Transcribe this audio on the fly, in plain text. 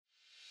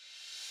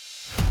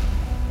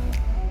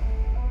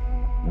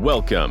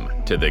Welcome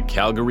to the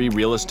Calgary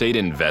Real Estate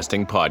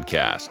Investing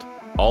Podcast,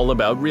 all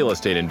about real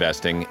estate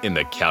investing in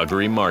the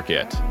Calgary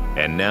market.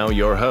 And now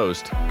your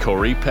host,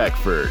 Corey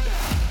Peckford.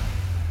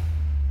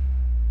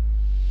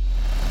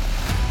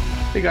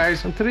 Hey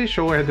guys, on today's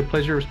show I had the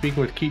pleasure of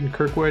speaking with Keaton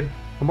Kirkwood,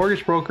 a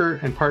mortgage broker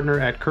and partner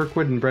at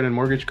Kirkwood and Brennan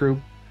Mortgage Group.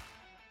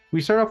 We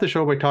start off the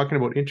show by talking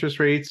about interest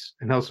rates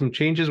and how some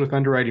changes with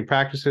underwriting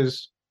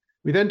practices.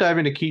 We then dive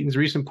into Keaton's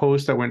recent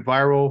post that went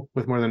viral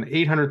with more than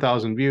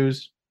 800,000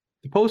 views.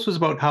 The post was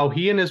about how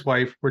he and his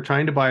wife were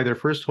trying to buy their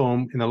first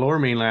home in the Lower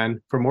Mainland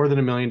for more than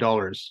 $1 million.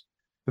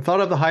 The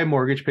thought of the high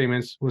mortgage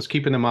payments was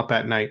keeping them up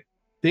at night.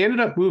 They ended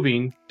up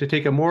moving to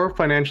take a more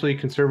financially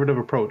conservative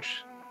approach.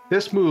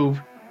 This move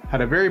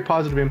had a very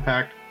positive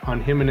impact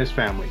on him and his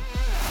family.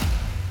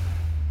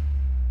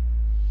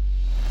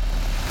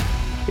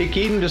 Hey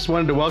Keaton, just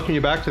wanted to welcome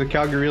you back to the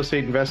Calgary Real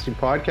Estate Investing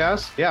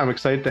Podcast. Yeah, I'm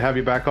excited to have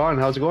you back on.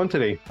 How's it going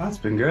today? Oh, it's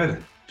been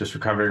good. Just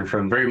recovering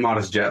from very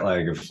modest jet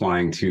lag of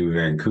flying to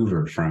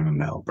Vancouver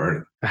from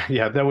Alberta.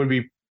 Yeah, that would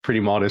be pretty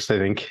modest, I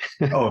think.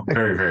 Oh,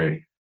 very,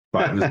 very.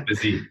 But it was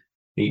busy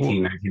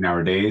 18,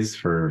 19-hour days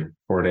for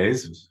 4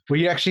 days. Well,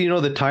 you actually,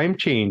 the time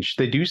change,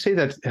 they do say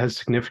that has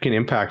significant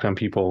impact on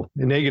people,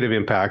 a negative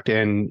impact.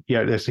 And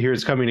yeah, here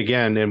it's coming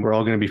again, and we're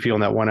all going to be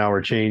feeling that 1 hour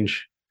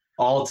change.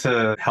 All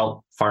to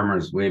help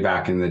farmers way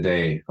back in the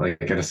day. Like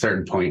at a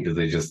certain point, do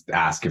they just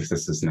ask if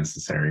this is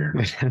necessary or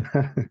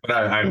not? But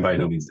I'm by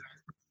no means.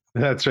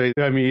 That's right.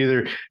 I mean,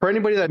 either for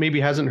anybody that maybe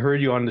hasn't heard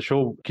you on the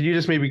show, could you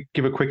just maybe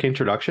give a quick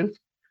introduction?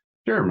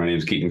 Sure. My name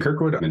is Keaton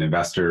Kirkwood. I'm an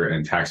investor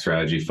and tax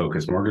strategy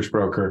focused mortgage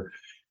broker.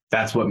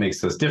 That's what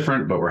makes us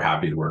different, but we're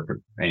happy to work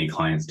with any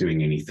clients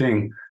doing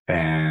anything.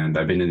 And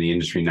I've been in the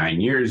industry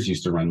 9 years,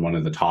 used to run one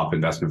of the top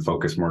investment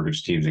focused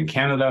mortgage teams in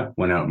Canada,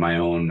 went out my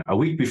own a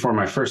week before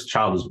my first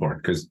child was born,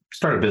 because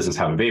start a business,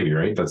 have a baby,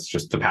 right? That's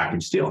just the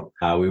package deal.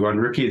 We won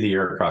Rookie of the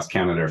Year across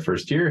Canada our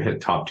first year,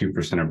 hit top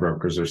 2% of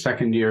brokers our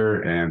second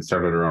year, and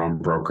started our own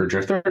brokerage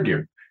our third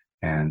year.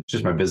 And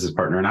just my business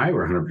partner and I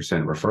were 100%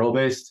 referral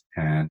based,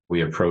 and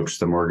we approach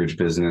the mortgage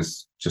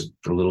business just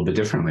a little bit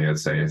differently, I'd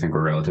say. I think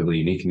we're relatively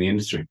unique in the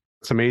industry.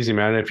 It's amazing,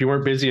 man. If you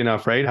weren't busy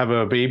enough, right? Have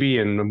a baby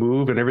and a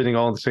move and everything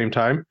all at the same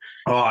time.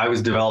 Oh, I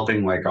was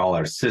developing like all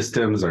our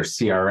systems, our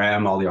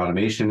CRM, all the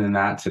automation in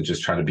that to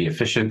just try to be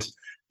efficient,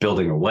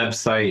 building a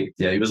website.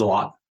 Yeah, it was a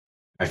lot.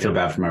 I feel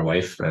bad for my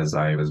wife as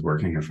I was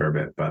working a fair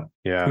bit, but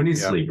who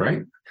needs sleep,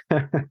 right?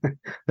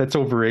 That's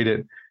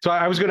overrated. So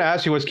I was going to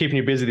ask you what's keeping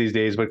you busy these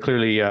days, but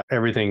clearly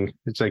everything,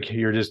 it's like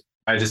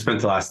I just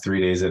spent the last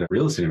 3 days at a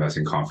real estate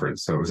investing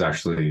conference. So it was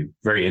actually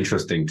very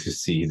interesting to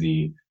see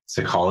the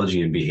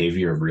psychology and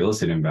behavior of real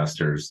estate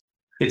investors.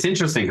 It's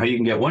interesting how you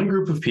can get one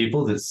group of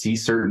people that see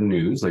certain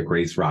news like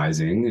rates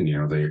rising and,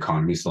 the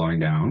economy slowing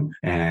down,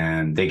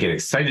 and they get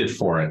excited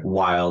for it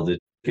while they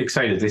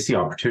see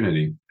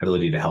opportunity,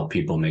 ability to help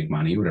people make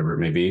money, whatever it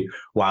may be,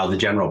 while the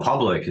general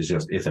public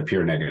it's a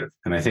pure negative.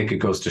 And I think it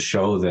goes to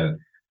show that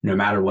no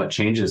matter what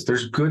changes,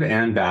 there's good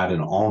and bad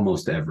in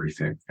almost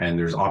everything. And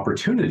there's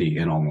opportunity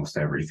in almost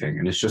everything.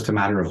 And it's just a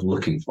matter of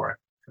looking for it.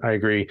 I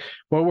agree.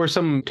 What were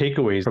some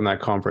takeaways from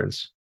that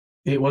conference?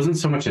 It wasn't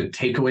so much a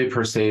takeaway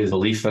per se. The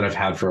belief that I've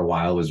had for a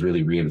while was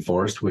really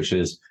reinforced, which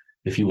is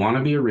if you want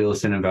to be a real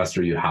estate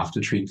investor, you have to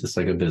treat this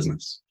like a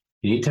business.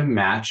 You need to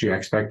match your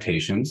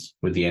expectations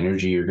with the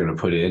energy you're going to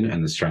put in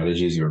and the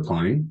strategies you're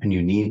applying, and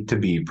you need to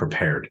be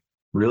prepared.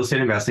 Real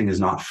estate investing is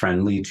not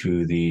friendly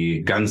to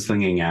the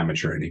gunslinging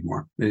amateur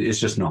anymore. It's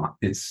just not.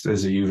 It's,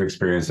 as you've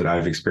experienced it,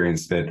 I've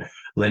experienced it.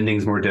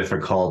 Lending's more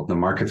difficult. The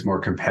market's more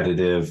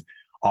competitive.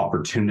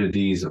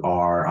 Opportunities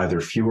are either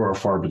fewer or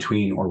far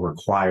between, or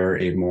require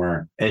a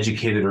more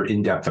educated or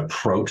in-depth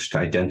approach to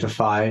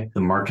identify the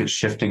market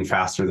shifting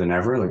faster than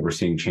ever. Like we're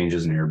seeing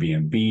changes in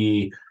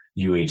Airbnb,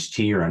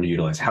 UHT or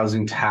underutilized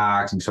housing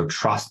tax. And so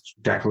trust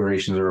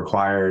declarations are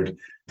required.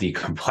 The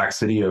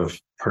complexity of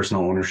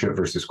personal ownership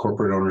versus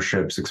corporate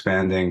ownership's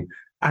expanding.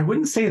 I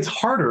wouldn't say it's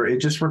harder. It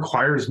just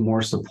requires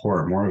more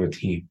support, more of a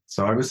team.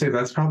 So I would say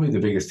that's probably the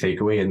biggest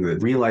takeaway, and the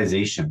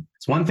realization.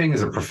 It's one thing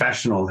as a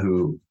professional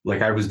who,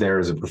 like I was there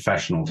as a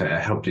professional to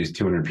help these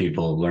 200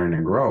 people learn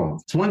and grow.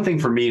 It's one thing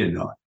for me to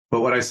know it.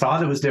 But what I saw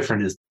that was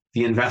different is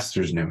the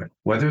investors knew it.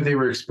 Whether they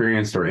were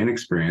experienced or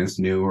inexperienced,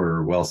 new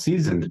or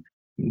well-seasoned,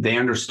 they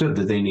understood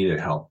that they needed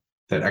help.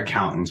 That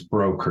accountants,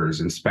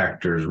 brokers,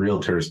 inspectors,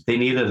 realtors, they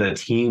needed a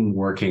team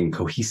working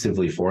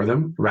cohesively for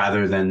them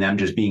rather than them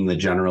just being the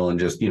general and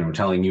just,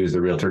 telling you as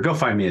the realtor, go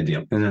find me a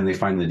deal. And then they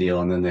find the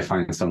deal, and then they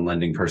find some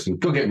lending person,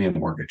 go get me a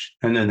mortgage.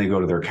 And then they go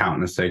to their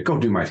accountant and say, go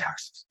do my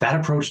taxes. That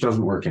approach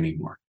doesn't work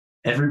anymore.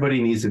 Everybody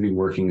needs to be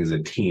working as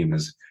a team,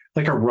 as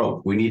like a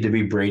rope. We need to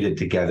be braided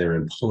together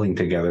and pulling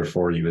together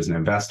for you as an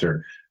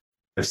investor.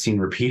 I've seen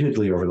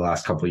repeatedly over the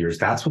last couple of years,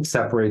 that's what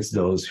separates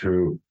those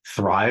who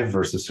thrive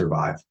versus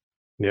survive.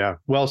 Yeah,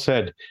 well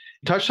said.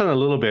 You touched on it a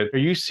little bit. Are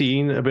you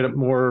seeing a bit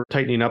more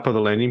tightening up of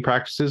the lending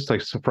practices,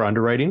 like for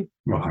underwriting?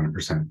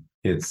 100%.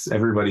 It's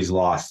everybody's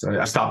lost.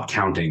 I stopped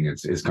counting.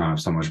 It's gone up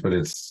so much, but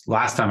it's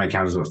last time I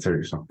counted was about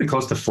 30. So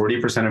close to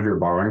 40% of your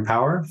borrowing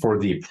power for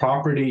the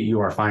property you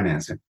are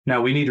financing.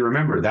 Now we need to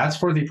remember that's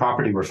for the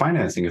property we're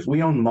financing. If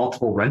we own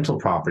multiple rental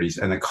properties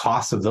and the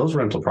cost of those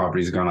rental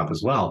properties have gone up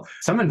as well,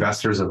 some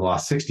investors have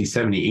lost 60,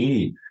 70,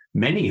 80.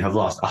 Many have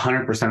lost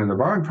 100% of their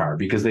borrowing power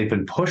because they've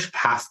been pushed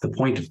past the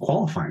point of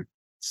qualifying.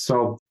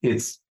 So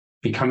it's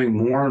becoming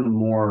more and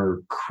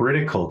more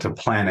critical to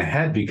plan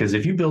ahead, because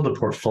if you build a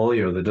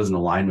portfolio that doesn't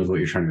align with what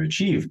you're trying to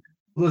achieve,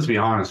 let's be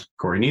honest,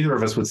 Corey, neither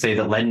of us would say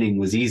that lending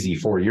was easy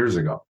 4 years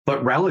ago,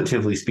 but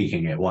relatively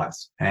speaking, it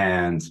was.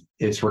 And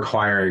it's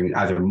requiring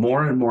either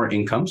more and more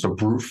income, so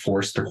brute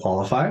force to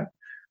qualify,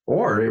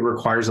 or it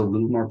requires a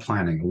little more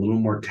planning, a little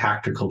more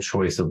tactical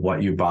choice of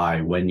what you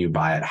buy, when you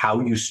buy it, how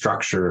you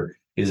structure.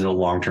 Is it a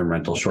long-term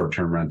rental,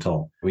 short-term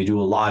rental? We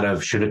do a lot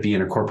of, should it be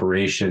in a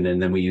corporation?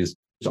 And then we use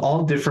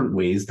all different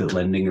ways that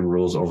lending and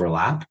rules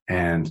overlap.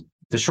 And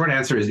the short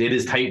answer is it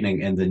is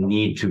tightening, and the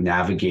need to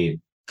navigate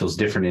those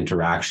different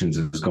interactions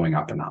is going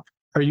up and up.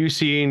 Are you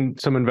seeing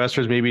some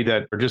investors maybe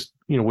that are just,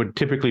 would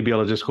typically be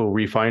able to just go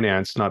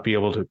refinance, not be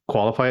able to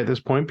qualify at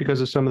this point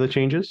because of some of the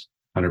changes?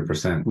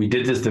 100%. We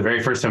did this the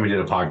very first time we did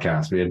a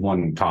podcast. We had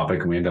one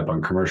topic and we ended up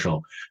on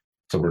commercial.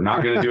 So we're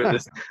not going to do it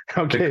this.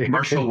 Okay. The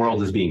commercial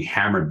world is being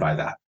hammered by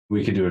that.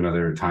 We could do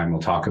another time.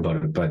 We'll talk about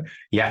it. But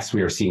yes,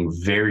 we are seeing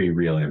very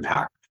real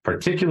impact,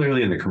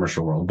 particularly in the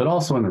commercial world, but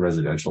also in the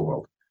residential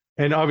world.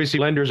 And obviously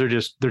lenders are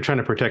they're trying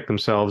to protect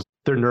themselves.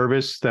 They're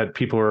nervous that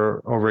people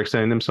are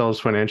overextending themselves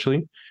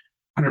financially.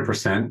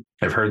 100%.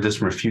 I've heard this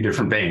from a few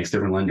different banks,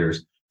 different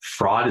lenders.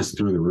 Fraud is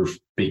through the roof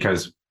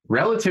because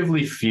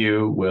relatively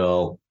few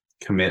will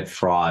commit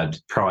fraud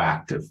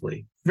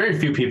proactively. Very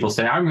few people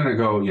say, I'm going to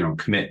go,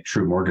 commit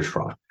true mortgage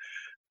fraud.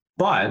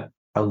 But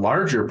a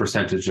larger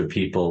percentage of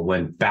people,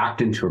 when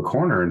backed into a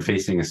corner and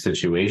facing a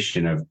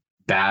situation of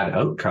bad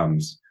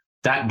outcomes,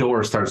 that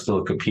door starts to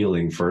look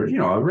appealing for,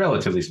 a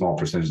relatively small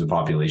percentage of the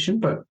population,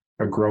 but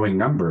a growing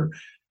number.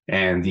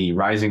 And the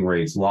rising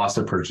rates, loss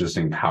of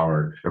purchasing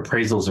power,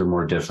 appraisals are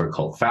more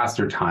difficult,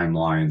 faster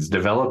timelines,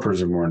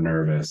 developers are more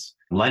nervous,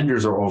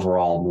 lenders are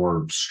overall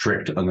more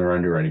strict on their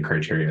underwriting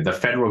criteria. The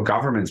federal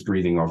government's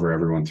breathing over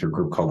everyone through a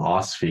group called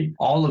OSFI.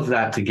 All of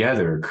that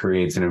together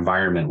creates an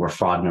environment where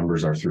fraud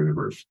numbers are through the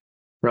roof,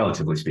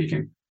 relatively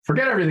speaking.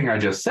 Forget everything I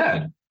just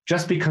said.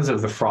 Just because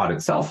of the fraud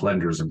itself,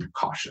 lenders are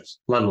cautious,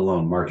 let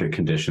alone market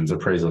conditions,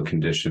 appraisal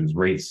conditions,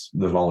 rates,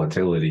 the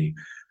volatility.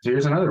 So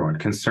here's another one,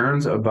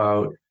 concerns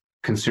about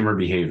consumer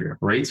behavior.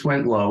 Rates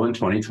went low in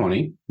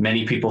 2020.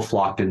 Many people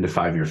flocked into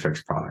 5-year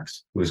fixed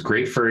products. It was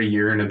great for a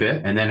year and a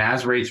bit. And then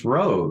as rates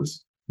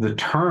rose, the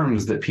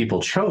terms that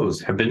people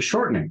chose have been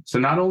shortening. So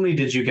not only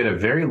did you get a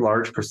very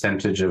large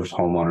percentage of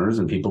homeowners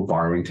and people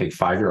borrowing take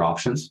 5-year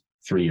options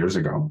 3 years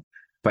ago,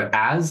 but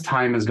as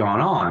time has gone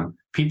on,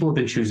 people have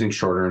been choosing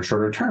shorter and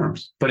shorter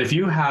terms. But if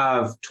you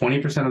have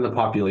 20% of the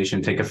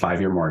population take a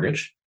 5-year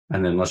mortgage,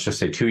 and then let's just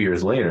say 2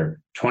 years later,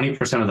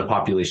 20% of the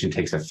population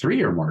takes a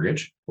 3-year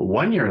mortgage.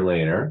 1 year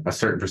later, a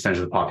certain percentage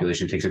of the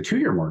population takes a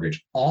 2-year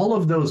mortgage. All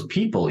of those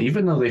people,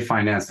 even though they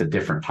financed at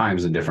different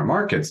times in different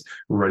markets,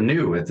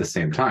 renew at the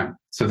same time.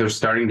 So there's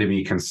starting to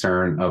be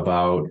concern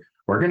about,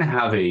 we're going to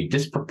have a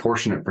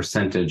disproportionate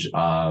percentage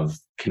of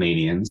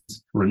Canadians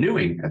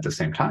renewing at the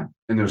same time.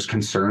 And there's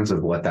concerns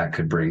of what that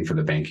could bring for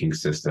the banking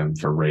system,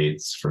 for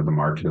rates, for the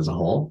market as a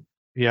whole.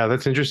 Yeah,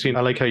 that's interesting. I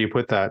like how you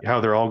put that,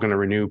 how they're all going to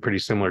renew pretty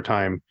similar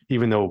time,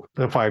 even though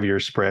the 5-year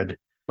spread.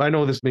 I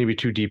know this may be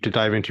too deep to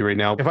dive into right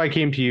now. If I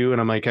came to you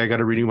and I'm like, I got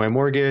to renew my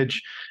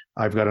mortgage,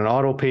 I've got an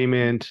auto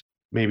payment,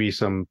 maybe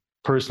some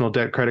personal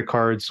debt, credit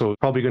cards. So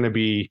probably going to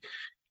be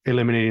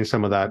eliminating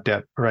some of that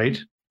debt, right,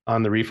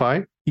 on the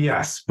refi?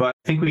 Yes, but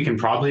I think we can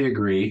probably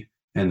agree,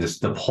 and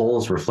the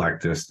polls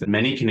reflect this, that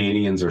many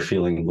Canadians are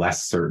feeling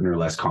less certain or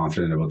less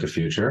confident about the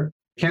future.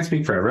 Can't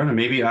speak for everyone, and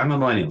maybe I'm a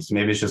millennial, so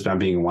maybe it's just I'm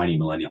being a whiny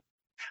millennial.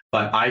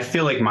 But I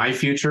feel like my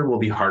future will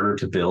be harder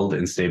to build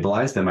and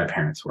stabilize than my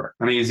parents were.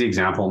 I'm going to use the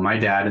example. My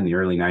dad in the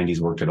early 90s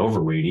worked at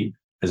Overweighty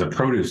as a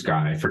produce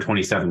guy for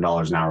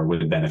 $27 an hour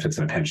with benefits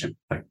and a pension.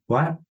 Like,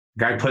 what?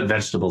 Guy put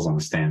vegetables on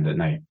the stand at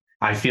night.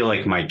 I feel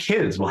like my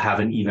kids will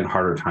have an even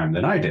harder time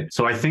than I did.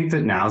 So I think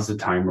that now's the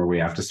time where we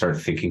have to start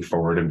thinking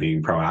forward and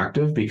being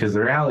proactive, because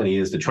the reality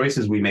is the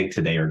choices we make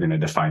today are going to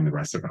define the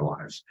rest of our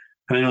lives.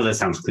 And I know that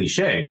sounds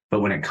cliche, but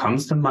when it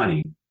comes to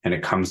money and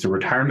it comes to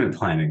retirement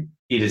planning,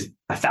 it is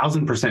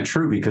 1,000%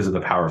 true because of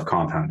the power of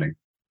compounding.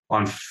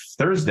 On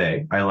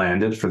Thursday, I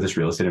landed for this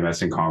real estate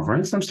investing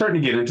conference. I'm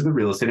starting to get into the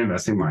real estate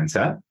investing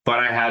mindset, but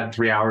I had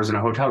 3 hours in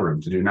a hotel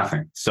room to do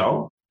nothing.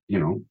 So,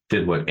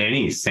 did what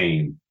any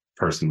sane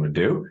person would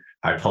do.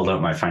 I pulled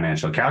out my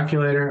financial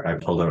calculator, I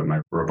pulled out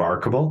my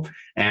Remarkable,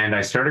 and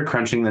I started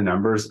crunching the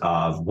numbers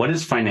of what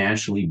is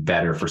financially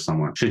better for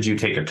someone. Should you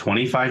take a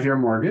 25-year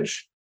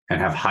mortgage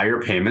and have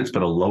higher payments,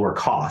 but a lower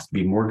cost,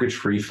 be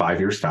mortgage-free 5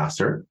 years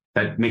faster?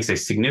 That makes a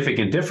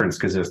significant difference,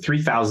 because a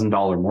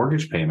 $3,000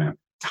 mortgage payment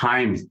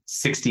times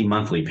 60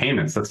 monthly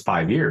payments, that's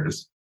 5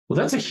 years. Well,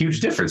 that's a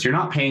huge difference. You're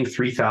not paying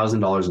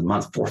 $3,000 a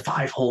month for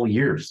 5 whole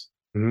years.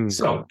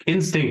 So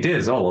instinct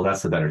is, oh, well,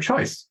 that's the better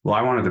choice. Well,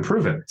 I wanted to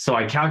prove it. So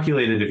I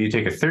calculated if you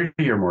take a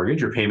 30-year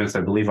mortgage, your payments,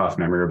 I believe off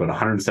memory, are about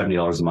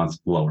 $170 a month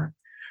lower.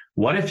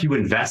 What if you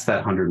invest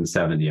that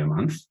 $170 a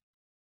month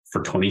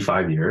for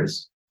 25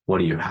 years? What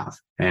do you have?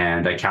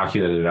 And I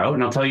calculated it out,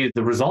 and I'll tell you,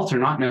 the results are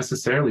not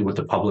necessarily what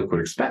the public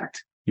would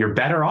expect. You're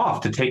better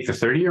off to take the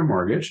 30-year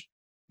mortgage,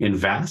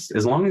 invest,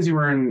 as long as you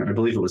earn, I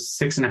believe it was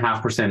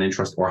 6.5%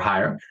 interest or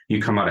higher,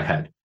 you come out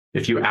ahead.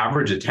 If you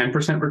average a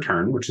 10%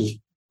 return, which is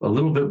a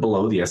little bit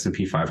below the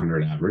S&P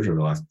 500 average over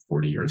the last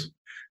 40 years,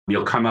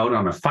 you'll come out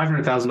on a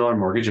 $500,000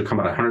 mortgage, you'll come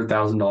out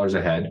 $100,000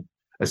 ahead,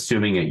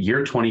 assuming at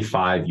year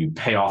 25, you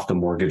pay off the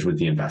mortgage with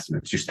the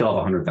investments. You still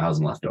have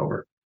 $100,000 left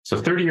over. So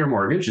 30-year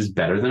mortgage is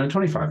better than a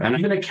 25. And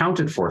even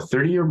accounted for,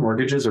 30-year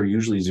mortgages are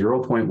usually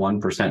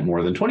 0.1%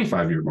 more than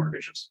 25-year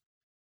mortgages.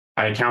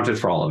 I accounted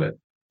for all of it.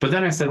 But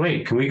then I said,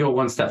 wait, can we go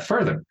one step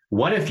further?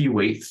 What if you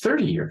wait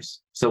 30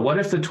 years? So what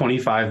if the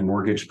 25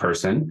 mortgage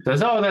person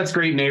says, oh, that's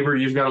great, neighbor,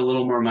 you've got a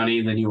little more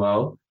money than you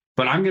owe,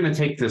 but I'm going to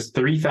take this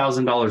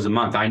 $3,000 a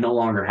month I no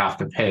longer have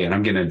to pay, and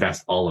I'm going to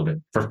invest all of it.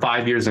 For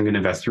 5 years, I'm going to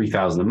invest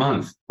 $3,000 a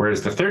month,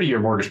 whereas the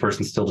 30-year mortgage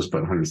person still just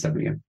put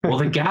 $170 in. Well,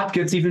 the gap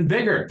gets even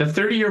bigger. The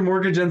 30-year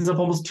mortgage ends up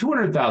almost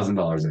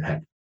 $200,000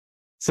 ahead.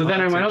 So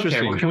then I went,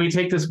 okay, well, can we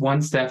take this one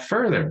step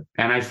further?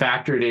 And I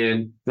factored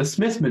in the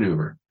Smith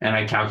maneuver, and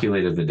I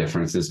calculated the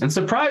differences. And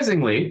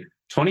surprisingly,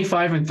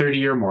 25 and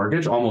 30-year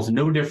mortgage, almost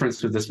no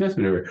difference with the Smith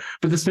maneuver.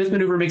 But the Smith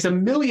maneuver makes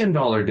 $1 million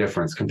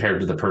difference compared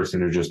to the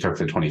person who just took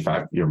the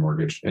 25-year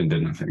mortgage and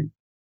did nothing.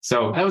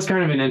 So that was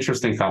kind of an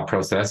interesting thought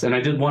process. And I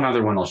did one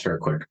other one I'll share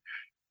quick.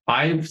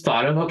 I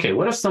thought of, okay,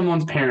 what if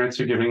someone's parents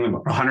are giving them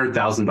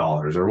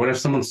 $100,000? Or what if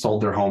someone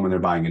sold their home and they're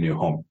buying a new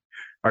home?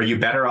 Are you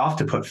better off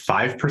to put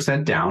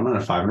 5% down on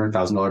a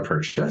 $500,000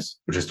 purchase,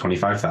 which is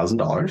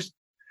 $25,000?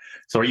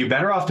 So are you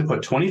better off to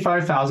put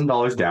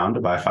 $25,000 down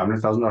to buy a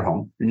 $500,000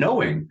 home,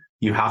 knowing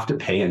you have to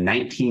pay a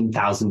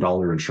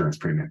 $19,000 insurance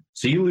premium?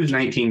 So you lose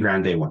 19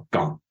 grand day one,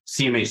 gone.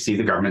 CMHC,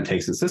 the government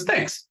takes it and says,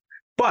 thanks.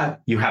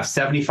 But you have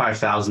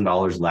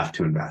 $75,000 left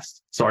to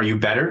invest. So are you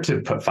better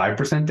to put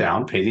 5%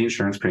 down, pay the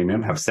insurance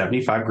premium, have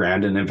 75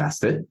 grand and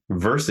invest it,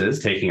 versus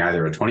taking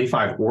either a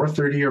 25 or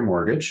 30-year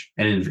mortgage,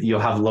 and you'll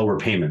have lower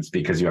payments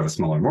because you have a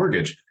smaller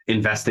mortgage,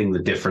 investing the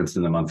difference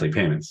in the monthly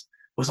payments?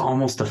 Was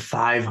almost a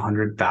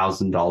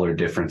 $500,000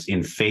 difference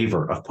in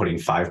favor of putting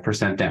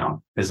 5%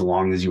 down, as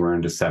long as you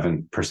earned a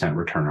 7%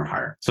 return or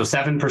higher. So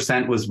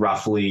 7% was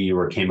roughly,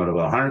 came out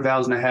about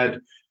 100,000 ahead.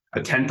 A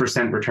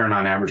 10% return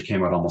on average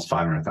came out almost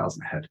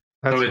 500,000 ahead.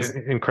 That's so it's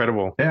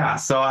incredible. Yeah.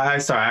 So I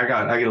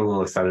get a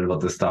little excited about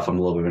this stuff. I'm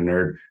a little bit of a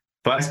nerd,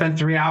 but I spent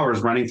 3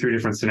 hours running through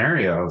different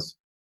scenarios,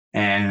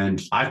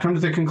 and I've come to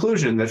the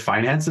conclusion that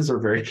finances are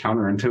very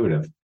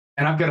counterintuitive.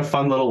 And I've got a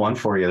fun little one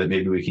for you that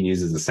maybe we can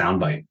use as a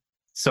soundbite.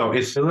 So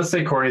let's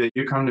say, Corey, that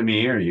you come to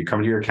me or you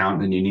come to your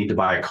accountant and you need to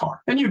buy a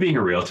car. And you being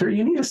a realtor,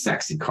 you need a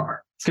sexy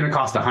car. It's going to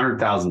cost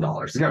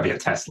 $100,000. It's got to be a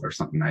Tesla or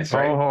something nice,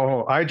 right?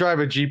 Oh, I drive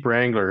a Jeep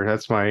Wrangler.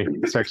 That's my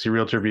sexy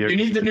realtor vehicle. You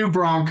need the new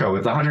Bronco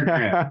with $100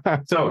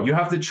 grand. So you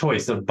have the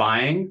choice of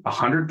buying a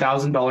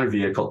 $100,000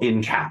 vehicle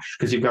in cash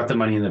because you've got the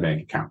money in the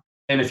bank account.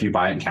 And if you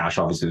buy it in cash,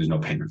 obviously there's no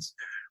payments.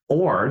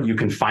 Or you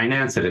can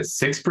finance it at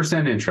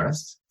 6%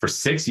 interest for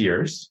 6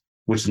 years,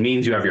 which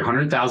means you have your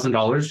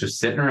 $100,000 just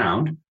sitting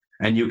around,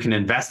 and you can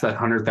invest that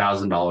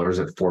 $100,000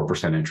 at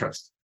 4%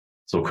 interest.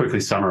 So we'll quickly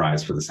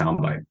summarize for the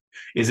soundbite.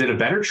 Is it a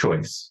better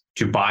choice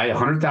to buy a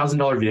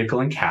 $100,000 vehicle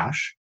in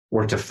cash,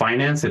 or to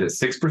finance it at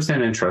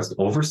 6% interest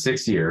over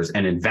 6 years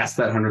and invest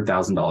that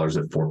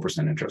 $100,000 at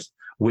 4% interest?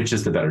 Which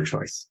is the better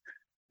choice?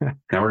 Now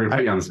we're going to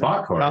put you on the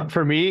spot, Corey.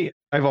 For me,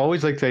 I've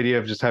always liked the idea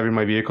of just having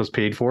my vehicles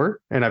paid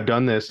for. And I've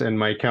done this, and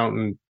my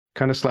accountant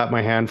kind of slapped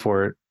my hand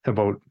for it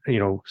about,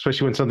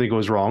 especially when something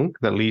goes wrong,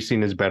 that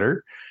leasing is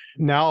better.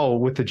 Now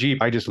with the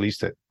Jeep, I just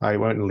leased it. I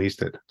went and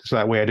leased it. So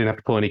that way I didn't have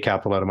to pull any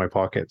capital out of my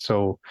pocket.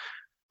 So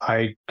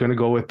I'm going to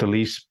go with the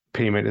lease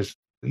payment.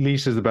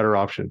 Lease is the better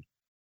option.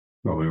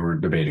 Well, we were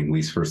debating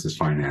lease versus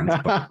finance.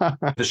 But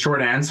the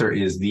short answer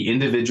is the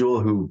individual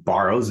who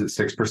borrows at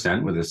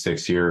 6% with a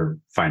 6-year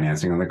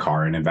financing on the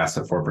car and invests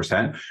at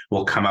 4%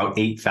 will come out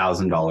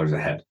 $8,000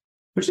 ahead,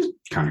 which is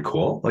kind of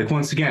cool. Like,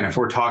 once again, if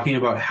we're talking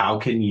about how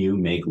can you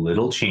make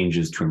little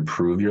changes to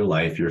improve your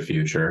life, your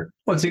future,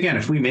 once again,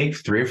 if we make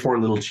 3 or 4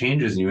 little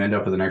changes and you end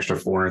up with an extra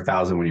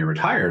 400,000 when you're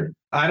retired,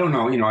 I don't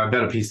know, I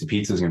bet a piece of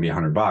pizza is going to be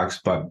 $100,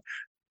 but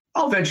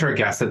I'll venture a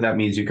guess that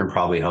means you can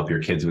probably help your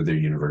kids with their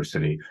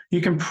university.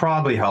 You can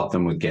probably help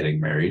them with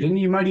getting married, and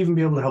you might even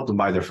be able to help them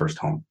buy their first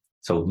home.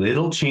 So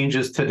little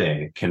changes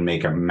today can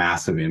make a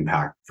massive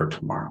impact for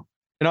tomorrow.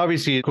 And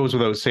obviously it goes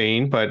without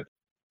saying, but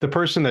the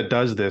person that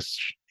does this,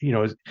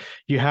 you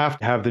have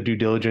to have the due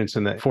diligence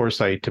and the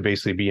foresight to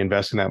basically be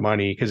investing that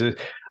money. Because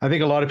I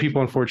think a lot of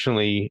people,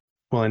 unfortunately,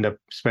 will end up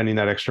spending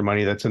that extra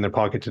money that's in their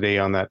pocket today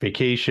on that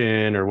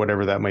vacation or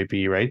whatever that might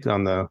be, right?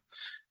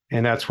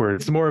 And that's where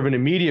it's more of an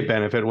immediate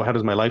benefit. Well, how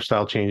does my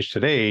lifestyle change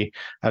today,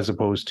 as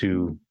opposed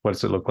to what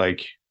does it look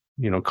like,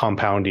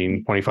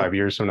 compounding 25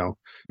 years from now?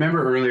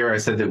 Remember earlier I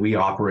said that we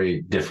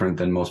operate different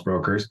than most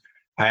brokers.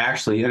 I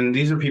actually, and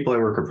these are people I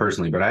work with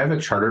personally, but I have a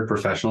chartered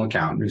professional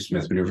accountant who's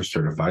Smith Maneuver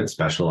certified,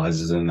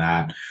 specializes in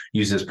that,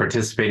 uses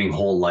participating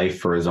whole life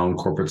for his own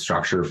corporate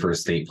structure, for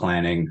estate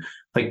planning,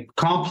 like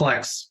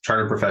complex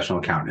chartered professional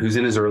accountant who's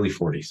in his early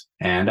 40s.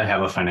 And I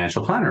have a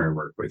financial planner I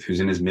work with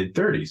who's in his mid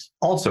 30s,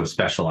 also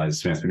specialized,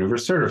 Smith Maneuver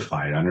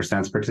certified,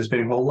 understands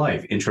participating whole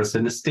life, interested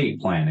in estate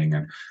planning.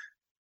 And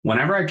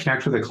whenever I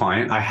connect with a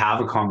client, I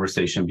have a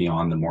conversation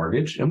beyond the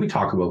mortgage and we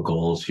talk about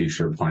goals,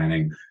 future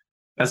planning.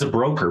 As a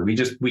broker,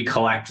 we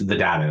collect the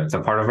data. It's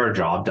a part of our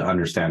job to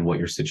understand what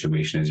your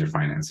situation is, your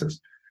finances.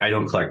 I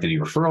don't collect any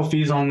referral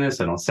fees on this.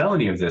 I don't sell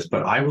any of this,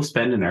 but I will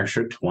spend an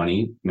extra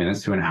 20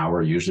 minutes to an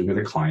hour, usually with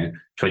a client,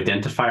 to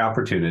identify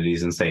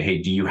opportunities and say, hey,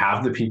 do you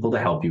have the people to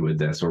help you with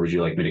this? Or would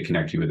you like me to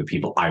connect you with the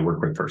people I work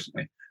with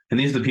personally? And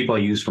these are the people I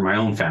use for my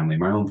own family,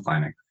 my own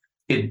planning.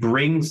 It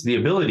brings the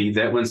ability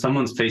that when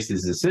someone's faced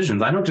these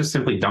decisions, I don't just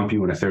simply dump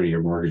you in a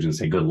 30-year mortgage and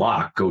say, good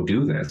luck, go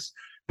do this,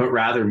 but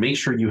rather make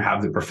sure you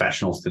have the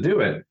professionals to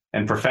do it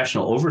and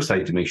professional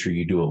oversight to make sure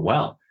you do it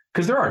well.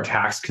 Because there are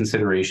tax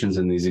considerations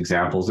in these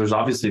examples. There's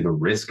obviously the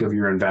risk of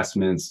your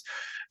investments.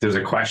 There's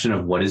a question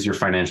of what is your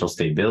financial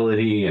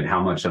stability and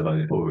how much of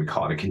a, what we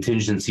call it, a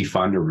contingency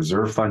fund or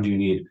reserve fund you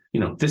need.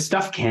 This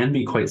stuff can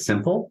be quite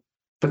simple,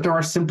 but there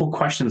are simple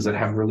questions that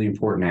have really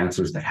important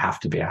answers that have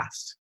to be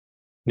asked.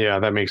 Yeah,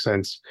 that makes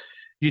sense.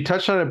 You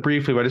touched on it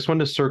briefly, but I just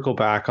wanted to circle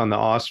back on the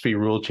OSFI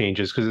rule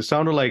changes because it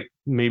sounded like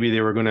maybe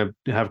they were going to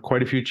have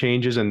quite a few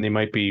changes and they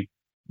might be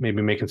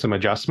maybe making some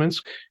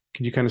adjustments.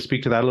 Can you kind of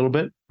speak to that a little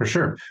bit? For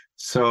sure.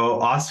 So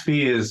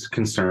OSFI is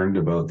concerned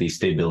about the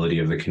stability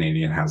of the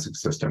Canadian housing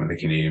system and the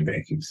Canadian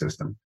banking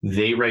system.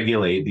 They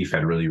regulate the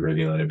federally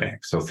regulated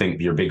banks. So think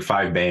your big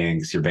five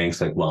banks, your banks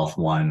like Wealth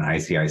One,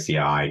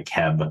 ICICI,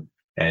 KEB,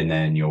 and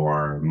then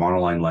your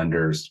monoline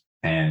lenders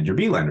and your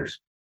B lenders.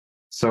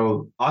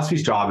 So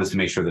OSFI's job is to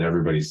make sure that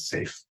everybody's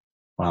safe.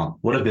 Well,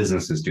 what do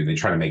businesses do? They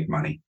try to make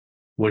money.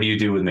 What do you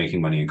do with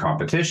making money in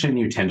competition?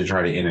 You tend to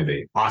try to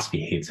innovate.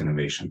 OSFI hates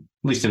innovation,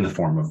 at least in the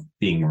form of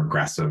being more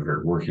aggressive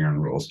or working on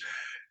rules.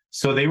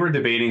 So they were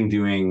debating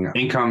doing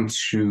income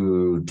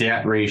to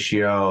debt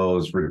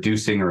ratios,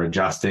 reducing or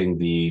adjusting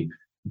the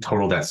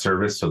total debt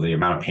service, so the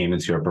amount of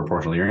payments you have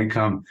proportional to your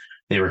income.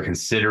 They were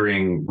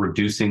considering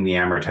reducing the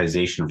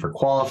amortization for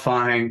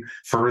qualifying,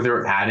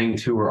 further adding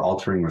to or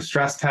altering the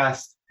stress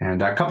test.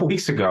 And a couple of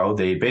weeks ago,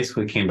 they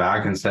basically came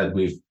back and said,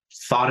 we've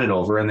thought it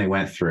over, and they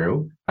went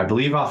through, I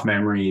believe off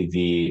memory,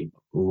 the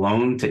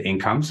loan to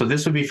income. So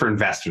this would be for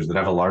investors that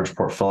have a large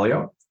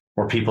portfolio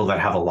or people that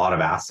have a lot of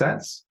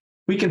assets.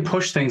 We can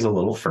push things a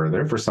little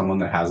further for someone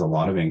that has a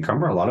lot of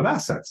income or a lot of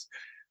assets.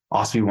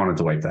 OSFI wanted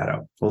to wipe that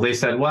out. Well, they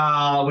said,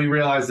 well, we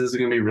realize this is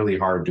going to be really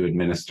hard to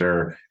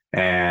administer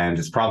and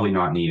it's probably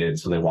not needed.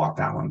 So they walked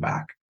that one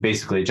back.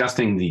 Basically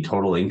adjusting the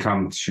total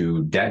income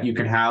to debt you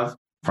can have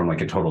from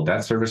like a total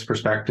debt service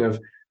perspective.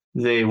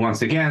 They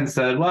once again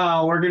said,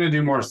 well, we're going to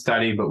do more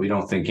study, but we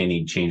don't think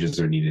any changes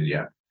are needed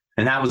yet.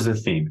 And that was the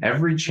theme.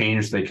 Every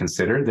change they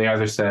considered, they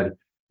either said,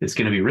 it's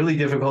going to be really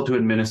difficult to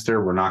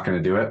administer, we're not going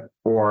to do it,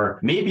 or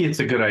maybe it's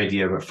a good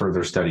idea, but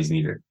further studies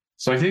needed.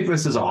 So I think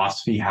this is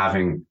OSFI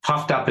having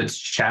puffed up its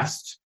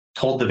chest,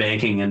 told the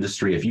banking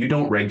industry, if you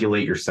don't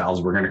regulate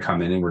yourselves, we're going to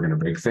come in and we're going to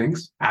break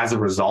things. As a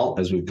result,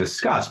 as we've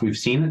discussed, we've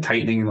seen a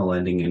tightening in the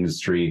lending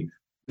industry.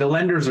 The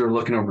lenders are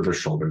looking over their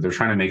shoulder. They're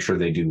trying to make sure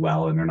they do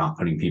well and they're not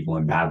putting people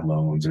in bad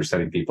loans or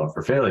setting people up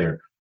for failure.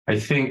 I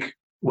think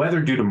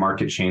whether due to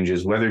market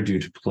changes, whether due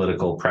to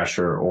political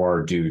pressure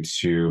or due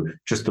to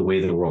just the way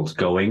the world's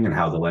going and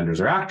how the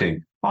lenders are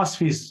acting,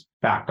 OSFI's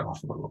backed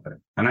off a little bit.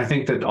 And I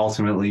think that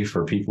ultimately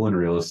for people in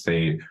real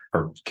estate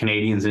or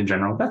Canadians in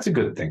general, that's a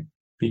good thing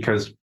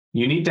because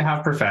you need to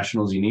have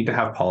professionals, you need to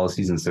have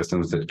policies and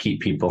systems that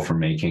keep people from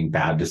making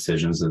bad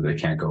decisions that they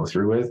can't go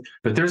through with.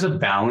 But there's a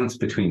balance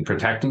between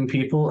protecting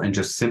people and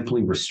just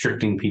simply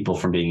restricting people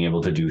from being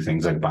able to do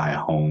things like buy a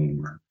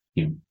home or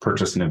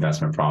purchase an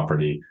investment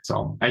property.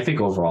 So I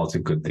think overall it's a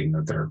good thing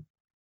that they're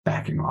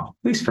backing off,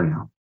 at least for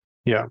now.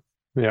 Yeah.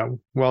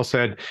 Well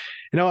said.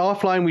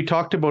 Offline, we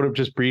talked about it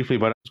just briefly,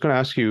 but I was going to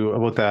ask you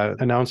about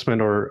that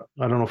announcement, or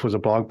I don't know if it was a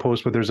blog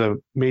post, but there's a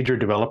major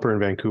developer in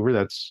Vancouver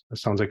it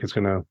sounds like it's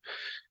going to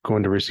go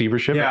into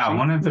receivership. Yeah,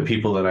 one of the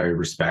people that I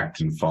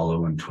respect and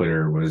follow on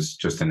Twitter was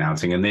just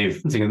announcing, and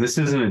this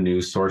isn't a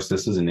news source,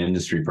 this is an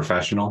industry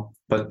professional,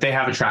 but they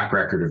have a track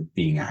record of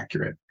being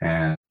accurate.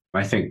 And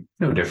I think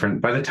no different.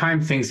 By the time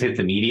things hit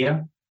the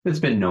media, it's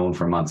been known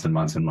for months and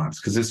months and months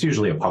because it's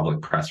usually a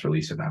public press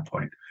release at that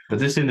point. But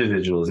this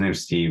individual, his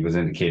name's Steve, was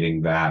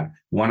indicating that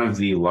one of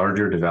the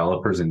larger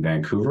developers in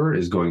Vancouver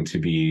is going to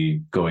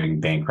be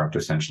going bankrupt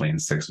essentially in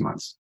 6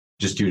 months,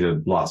 just due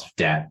to lots of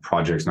debt,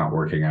 projects not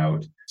working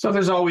out. So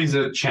there's always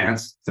a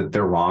chance that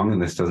they're wrong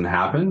and this doesn't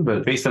happen.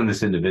 But based on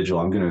this individual,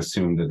 I'm going to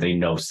assume that they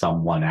know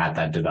someone at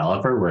that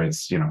developer where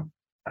it's,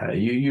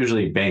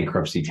 usually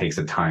bankruptcy takes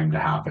a time to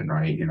happen,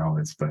 right?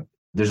 But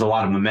there's a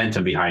lot of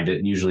momentum behind it.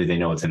 And usually they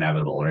know it's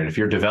inevitable, right? If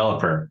you're a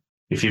developer,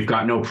 if you've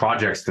got no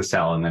projects to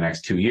sell in the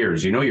next 2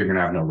 years, you're going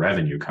to have no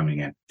revenue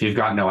coming in. If you've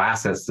got no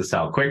assets to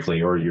sell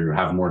quickly or you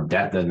have more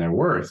debt than they're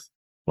worth,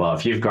 Well,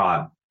 if you've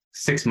got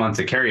 6 months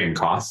of carrying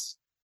costs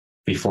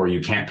before you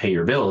can't pay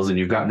your bills and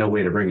you've got no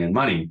way to bring in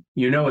money,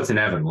 it's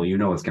inevitable.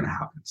 What's going to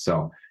happen.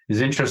 So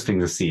it's interesting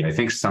to see. I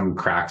think some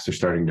cracks are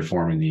starting to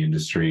form in the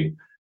industry.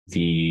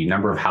 The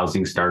number of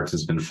housing starts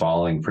has been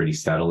falling pretty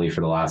steadily for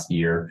the last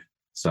year.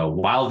 So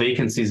while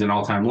vacancy is an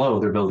all-time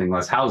low, they're building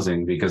less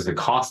housing because the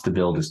cost to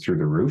build is through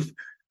the roof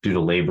due to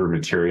labor,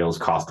 materials,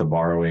 cost of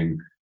borrowing.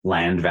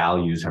 Land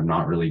values have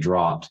not really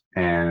dropped.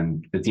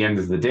 And at the end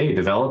of the day,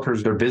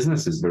 developers, they're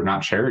businesses, they're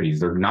not charities.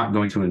 They're not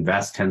going to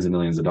invest tens of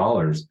millions of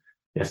dollars.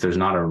 If there's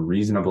not a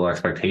reasonable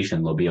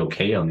expectation, they'll be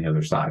okay on the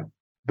other side.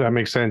 That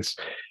makes sense.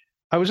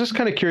 I was just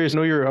kind of curious. I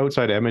know you're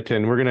outside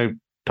Edmonton. We're going to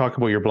talk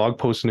about your blog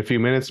post in a few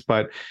minutes,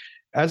 but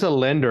as a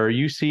lender, are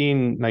you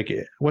seeing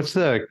what's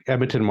the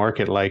Edmonton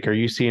market like? Are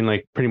you seeing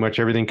pretty much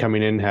everything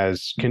coming in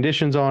has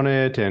conditions on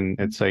it and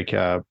it's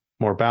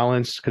more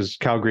balanced? Because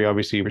Calgary,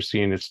 obviously, we're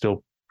seeing it's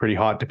still pretty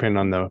hot depending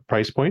on the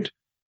price point.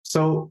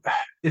 So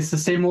it's the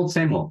same old,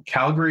 same old.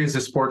 Calgary is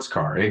a sports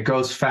car. It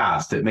goes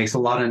fast. It makes a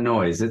lot of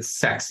noise. It's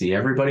sexy.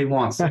 Everybody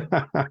wants it.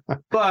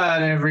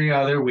 But every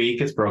other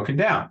week it's broken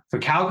down. So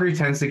Calgary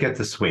tends to get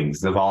the swings,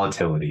 the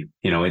volatility.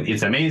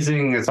 It's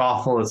amazing. It's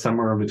awful. It's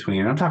somewhere in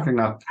between. I'm talking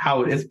about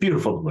how it's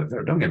beautiful to live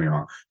there. Don't get me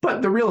wrong.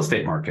 But the real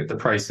estate market, the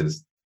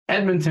prices.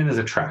 Edmonton is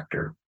a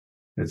tractor.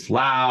 It's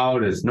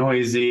loud, it's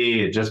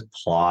noisy, it just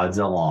plods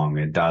along.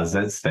 It does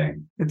its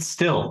thing. It's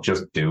still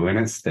just doing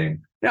its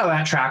thing.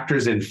 That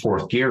tractor's in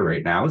fourth gear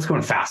right now. It's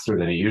going faster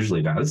than it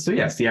usually does. So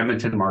yes, the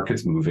Edmonton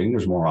market's moving.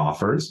 There's more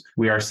offers.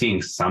 We are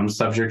seeing some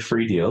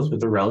subject-free deals, but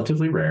they're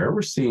relatively rare.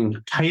 We're seeing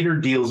tighter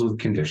deals with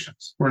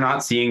conditions. We're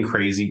not seeing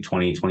crazy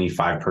 20,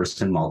 25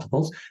 person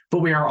multiples,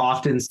 but we are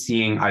often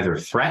seeing either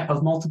threat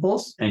of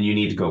multiples and you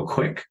need to go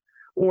quick,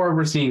 or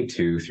we're seeing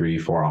 2, 3,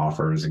 4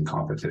 offers in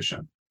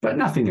competition. But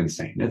nothing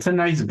insane. It's a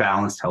nice,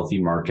 balanced, healthy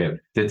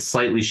market that's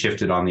slightly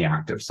shifted on the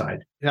active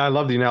side. Yeah, I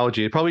love the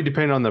analogy. It probably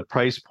depends on the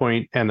price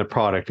point and the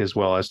product as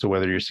well as to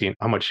whether you're seeing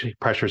how much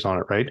pressure's on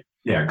it, right?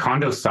 Yeah,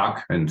 condos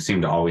suck and seem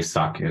to always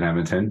suck in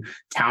Edmonton.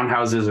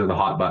 Townhouses are the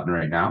hot button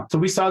right now. So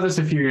we saw this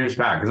a few years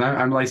back because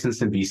I'm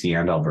licensed in BC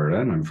and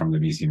Alberta, and I'm from the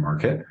BC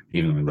market,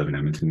 even though we live in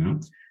Edmonton now.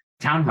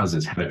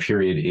 Townhouses had a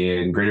period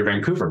in Greater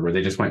Vancouver where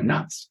they just went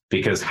nuts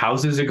because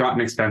houses had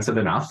gotten expensive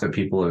enough that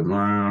people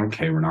are,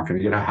 okay, we're not going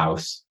to get a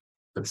house.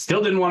 But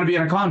still didn't want to be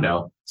in a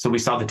condo. So we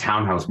saw the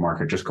townhouse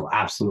market just go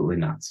absolutely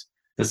nuts.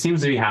 This seems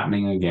to be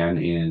happening again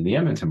in the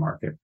Edmonton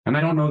market. And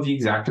I don't know the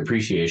exact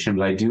appreciation,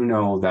 but I do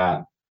know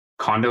that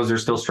condos are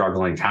still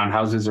struggling.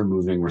 Townhouses are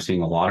moving. We're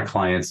seeing a lot of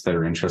clients that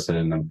are interested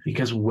in them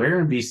because where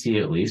in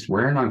BC, at least,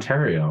 where in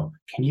Ontario,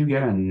 can you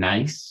get a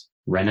nice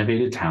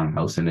renovated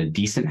townhouse in a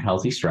decent,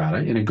 healthy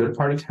strata in a good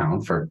part of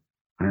town for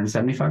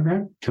 175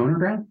 grand, 200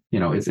 grand?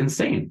 It's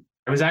insane.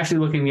 I was actually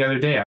looking the other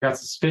day. I got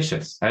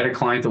suspicious. I had a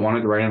client that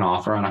wanted to write an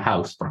offer on a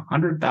house for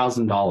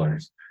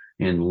 $100,000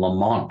 in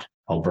Lamont,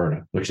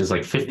 Alberta, which is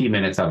 50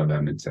 minutes out of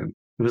Edmonton.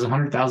 It was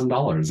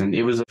 $100,000 and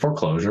it was a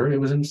foreclosure.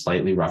 It was in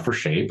slightly rougher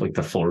shape.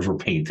 The floors were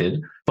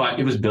painted, but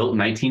it was built in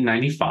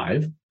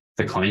 1995.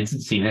 The clients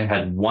had seen it,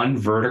 had one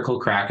vertical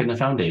crack in the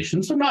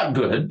foundation. So not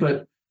good,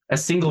 but a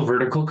single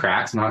vertical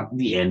crack's not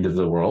the end of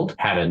the world.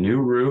 Had a new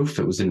roof.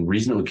 It was in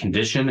reasonable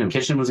condition and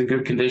kitchen was in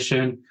good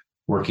condition,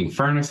 working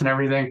furnace and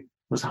everything.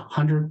 Was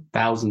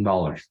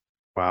 $100,000.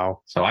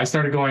 Wow. So I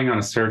started going on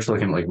a search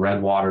looking at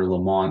Redwater,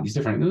 Lamont, these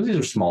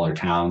are smaller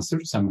towns.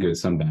 There's some good,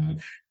 some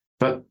bad.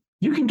 But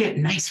you can get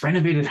nice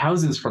renovated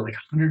houses for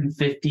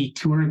 $150,000,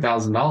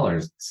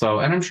 $200,000.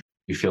 So, and I'm sure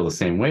you feel the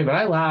same way, but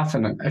I laugh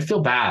and I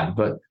feel bad.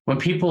 But when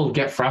people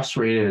get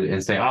frustrated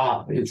and say,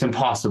 oh, it's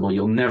impossible,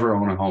 you'll never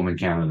own a home in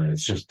Canada,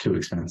 it's just too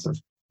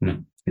expensive. No,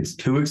 it's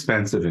too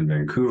expensive in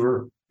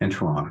Vancouver and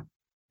Toronto.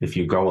 If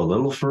you go a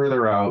little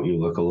further out, you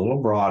look a little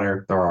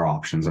broader, there are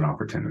options and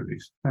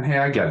opportunities. And hey,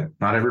 I get it.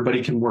 Not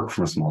everybody can work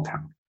from a small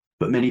town,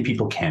 but many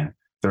people can.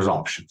 There's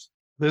options.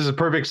 This is a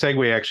perfect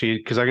segue, actually,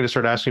 because I'm going to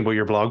start asking about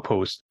your blog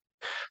post.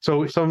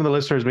 So some of the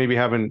listeners maybe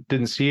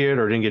didn't see it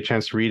or didn't get a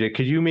chance to read it.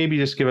 Could you maybe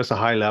just give us a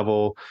high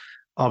level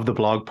of the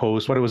blog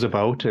post, what it was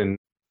about, and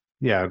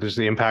just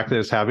the impact that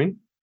it's having?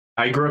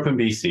 I grew up in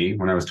BC.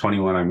 When I was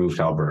 21, I moved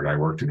to Alberta. I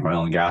worked in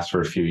oil and gas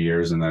for a few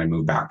years, and then I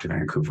moved back to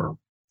Vancouver.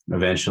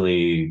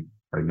 Eventually,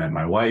 I met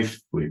my wife.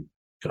 We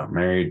got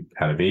married,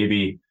 had a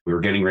baby. We were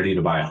getting ready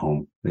to buy a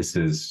home. This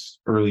is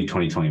early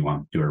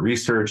 2021. Do our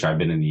research. I've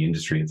been in the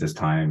industry at this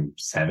time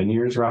 7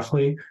 years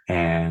roughly.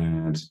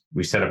 And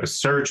we set up a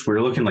search. We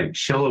were looking like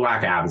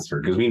Chilliwack,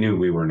 Abbotsford, because we knew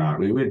we were not.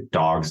 We had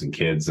dogs and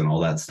kids and all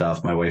that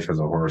stuff. My wife has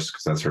a horse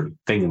because that's her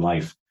thing in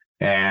life.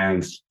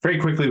 And very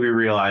quickly, we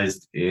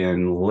realized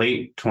in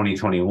late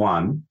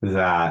 2021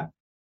 that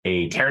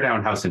a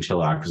teardown house in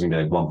Chilliwack was going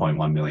to be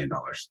 $1.1 million.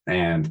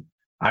 And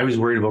I was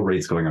worried about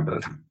rates going up at the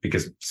time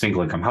because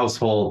single income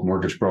household,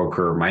 mortgage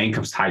broker, my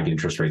income's tied to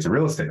interest rates in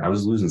real estate. I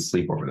was losing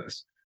sleep over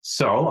this.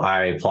 So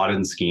I plotted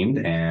and schemed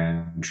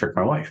and tricked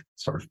my wife,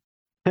 sort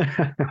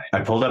of.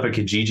 I pulled up a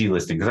Kijiji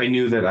listing because I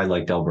knew that I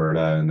liked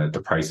Alberta and that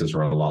the prices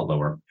were a lot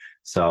lower.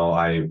 So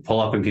I pull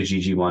up in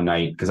Kijiji one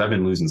night because I've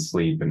been losing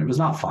sleep and it was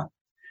not fun.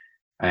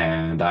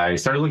 And I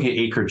started looking at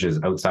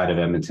acreages outside of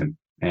Edmonton.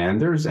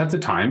 And there's at the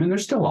time, and there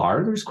still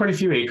are, there's quite a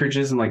few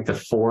acreages in like the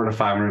 $400,000 to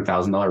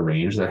 $500,000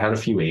 range that had a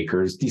few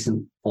acres,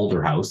 decent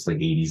older house, like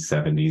 80s,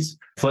 70s.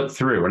 Flipped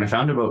through and I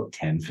found about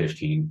 10,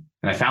 15.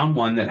 And I found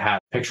one that had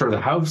a picture of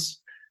the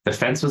house. The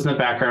fence was in the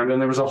background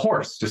and there was a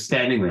horse just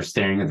standing there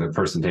staring at the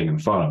person taking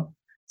the photo.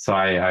 So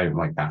I'm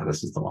like,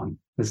 this is the one.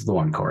 This is the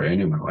one, Corey. I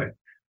knew my wife.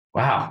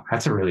 Wow,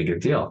 that's a really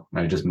good deal.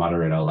 And I just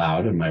mutter it out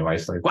loud. And my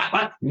wife's like,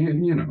 what?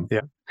 You know,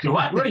 yeah.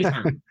 What are you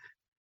talking?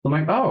 I'm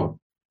like, oh,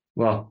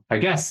 well, I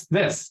guess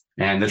this.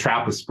 And the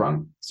trap was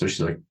sprung. So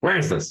she's like, where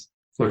is this?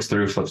 Looks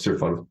through, flips through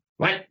photos.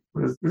 What?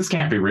 This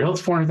can't be real.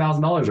 It's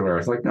 $400,000 or whatever.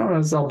 It's like, no,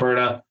 it's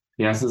Alberta.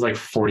 This is like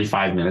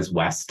 45 minutes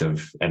west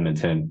of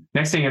Edmonton.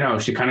 Next thing you know,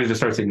 she kind of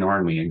just starts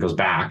ignoring me and goes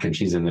back and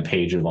she's in the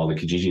page of all the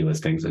Kijiji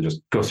listings and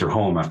just goes through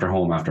home after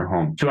home after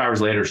home. 2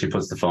 hours later, she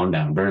puts the phone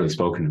down, barely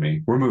spoken to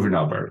me. We're moving to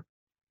Alberta.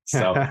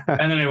 So,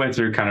 and then I went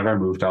through kind of our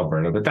move to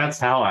Alberta, but that's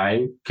how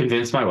I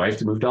convinced my wife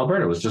to move to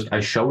Alberta. It was just, I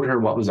showed her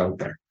what was out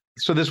there.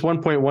 So this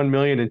 1.1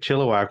 million in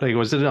Chilliwack, like,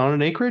 was it on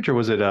an acreage or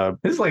was it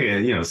It's like a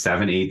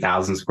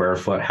 8,000 square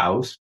foot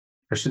house.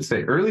 I should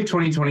say early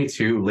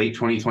 2022, late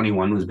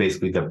 2021 was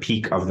basically the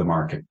peak of the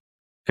market.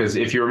 Because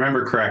if you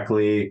remember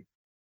correctly,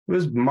 it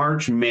was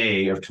March,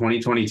 May of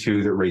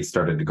 2022 that rates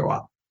started to go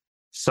up.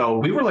 So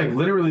we were like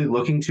literally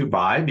looking to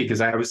buy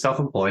because I was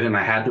self-employed and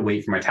I had to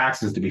wait for my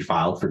taxes to be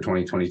filed for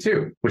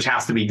 2022, which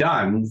has to be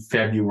done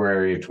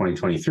February of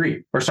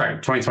 2023. Or sorry,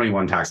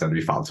 2021 tax had to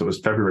be filed. So it was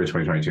February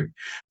 2022.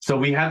 So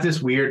we had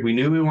this we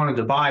knew we wanted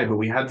to buy, but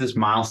we had this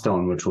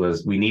milestone, which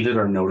was we needed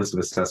our notice of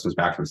assessments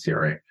back from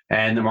CRA.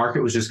 And the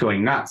market was just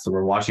going nuts. So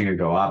we're watching it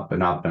go up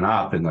and up and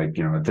up. And like,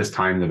 at this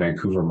time, the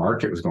Vancouver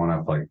market was going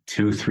up like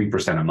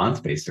 2-3% a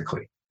month,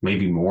 basically,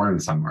 maybe more in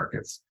some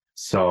markets.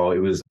 So I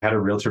had a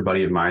realtor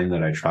buddy of mine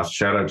that I trust.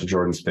 Shout out to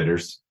Jordan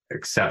Spitters,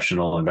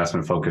 exceptional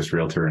investment focused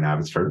realtor in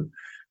Abbotsford.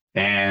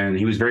 And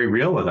he was very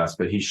real with us,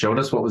 but he showed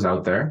us what was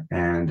out there.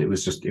 And it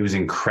was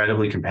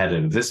incredibly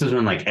competitive. This is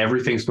when like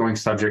everything's going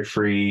subject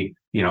free,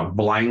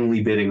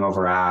 blindly bidding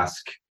over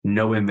ask,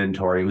 no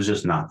inventory. It was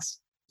just nuts.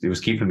 It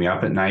was keeping me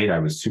up at night. I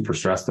was super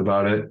stressed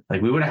about it.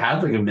 Like we would have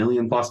had like $1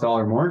 million+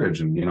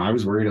 mortgage. And, I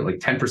was worried at like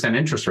 10%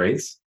 interest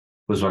rates.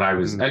 Was what I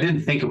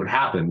didn't think it would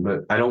happen,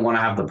 but I don't want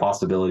to have the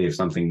possibility of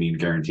something being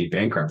guaranteed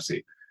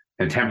bankruptcy.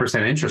 And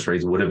 10% interest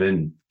rates would have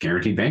been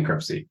guaranteed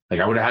bankruptcy. Like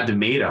I would have had to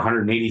made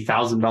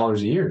 $180,000 a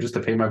year just to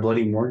pay my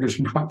bloody mortgage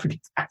and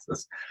property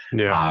taxes.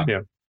 Yeah.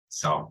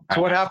 So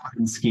what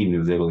happened? Scheme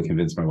was able to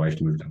convince my wife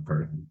to move to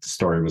Alberta. The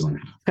story was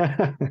on.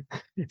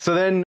 So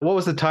then what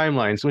was the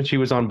timelines when she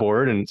was on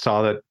board and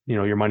saw that,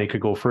 your money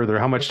could go further?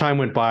 How much time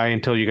went by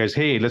until you guys,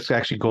 hey, let's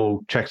actually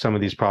go check some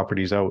of these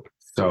properties out?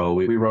 So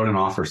we wrote an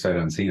offer sight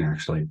unseen,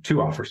 actually,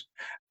 2 offers.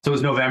 So it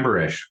was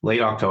November-ish,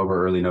 late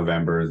October, early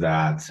November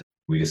that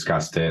we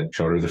discussed it,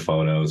 showed her the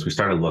photos. We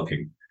started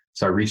looking.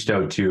 So I reached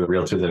out to a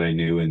realtor that I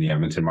knew in the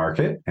Edmonton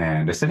market.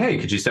 And I said, hey,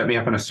 could you set me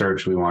up in a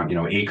search? We want,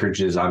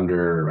 acreages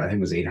under, I think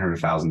it was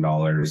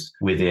 $800,000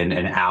 within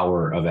an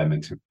hour of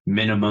Edmonton.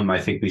 Minimum,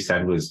 I think we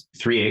said was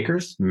 3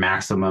 acres.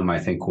 Maximum, I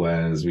think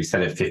we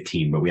said at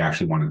 15, but we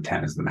actually wanted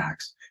 10 as the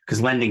max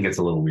because lending gets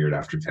a little weird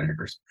after 10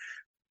 acres.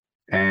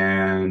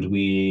 And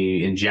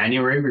in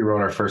January, we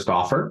wrote our first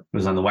offer. It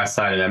was on the west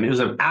side of them. It was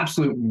an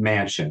absolute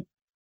mansion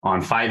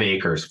on 5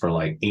 acres for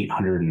like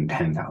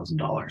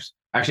 $810,000.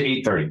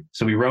 Actually, $830,000.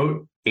 So we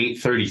wrote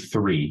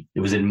 $833,000. It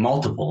was in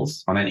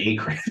multiples on an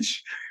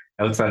acreage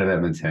outside of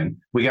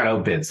Edmonton. We got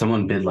outbid.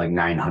 Someone bid like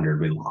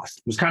 $900,000. We lost.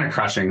 It was kind of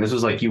crushing. This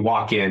was like you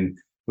walk in.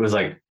 It was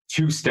like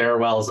 2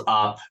 stairwells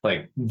up,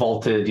 like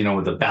vaulted,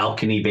 with a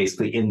balcony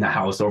basically in the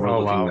house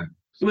overlooking. Oh, wow.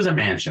 It was a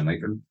mansion.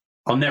 Like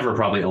I'll never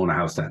probably own a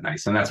house that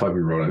nice. And that's why we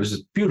wrote it. It was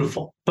just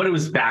beautiful. But it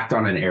was backed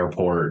on an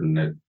airport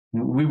and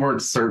we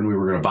weren't certain we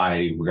were going to buy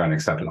it. We got an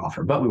accepted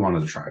offer, but we wanted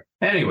to try it.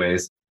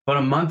 Anyways, about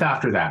a month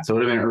after that, so it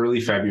would have been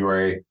early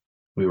February,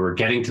 we were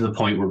getting to the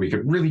point where we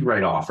could really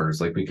write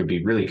offers, like we could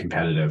be really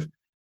competitive.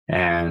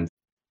 And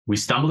we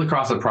stumbled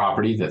across a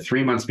property that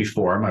 3 months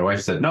before, my wife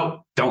said,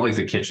 nope, don't like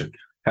the kitchen.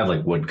 Had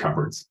like wood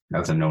cupboards.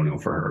 That's a no-no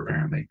for her,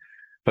 apparently.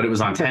 But it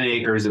was on 10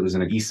 acres. It was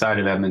in the east side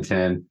of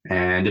Edmonton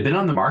and it had been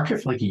on the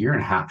market for like 1.5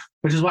 years,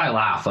 which is why I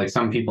laugh. Like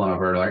some people in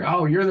Alberta are like,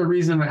 oh, you're the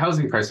reason the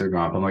housing prices are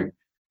going up. I'm like,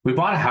 we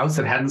bought a house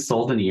that hadn't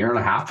sold in 1.5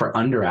 years for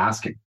under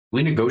asking.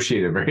 We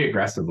negotiated very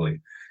aggressively.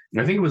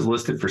 I think it was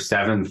listed for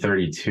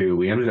 $732,000.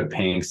 We ended up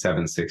paying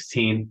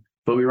 $716,000,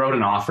 but we wrote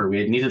an offer. We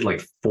had needed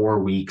like 4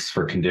 weeks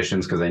for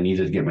conditions because I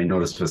needed to get my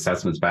notice of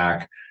assessments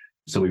back.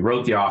 So we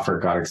wrote the offer,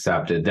 got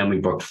accepted. Then we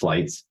booked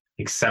flights,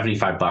 like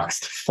 $75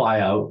 to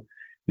fly out.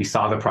 We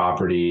saw the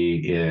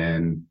property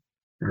in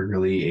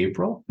early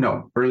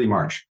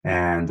March,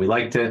 and we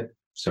liked it.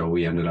 So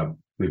we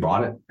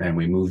bought it and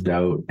we moved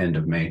out end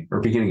of May or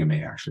beginning of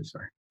May, actually.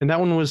 Sorry. And that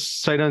one was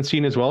sight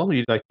unseen as well.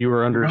 You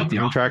were under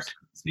contract.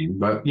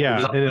 But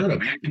yeah, I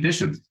had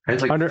conditions. I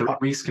had like 3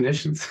 weeks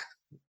conditions.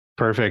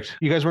 Perfect.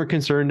 You guys weren't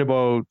concerned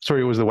about,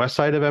 sorry, it was the west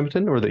side of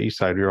Edmonton or the east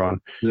side we were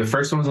on? The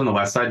first one was on the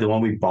west side. The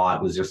one we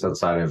bought was just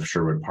outside of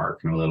Sherwood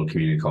Park in a little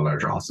community called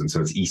Ardrossan. So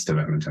it's east of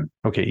Edmonton.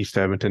 Okay, east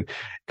of Edmonton.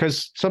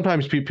 Because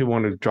sometimes people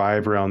want to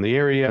drive around the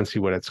area and see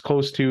what it's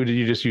close to. Did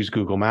you just use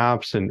Google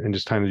Maps and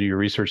just kind of do your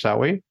research that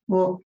way?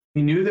 Well,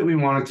 we knew that we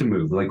wanted to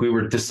move. Like we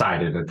were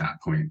decided at that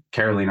point.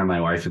 Carolina,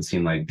 my wife, had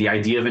seen like the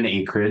idea of an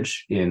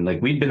acreage in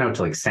like, we'd been out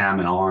to like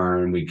Salmon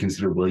Arm. We'd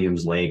considered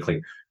Williams Lake.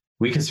 Like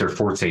we consider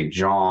Fort St.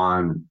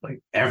 John, like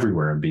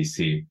everywhere in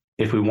BC.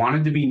 If we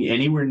wanted to be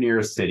anywhere near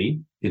a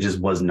city, it just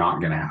was not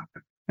going to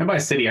happen. And by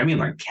city, I mean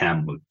like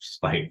Kamloops,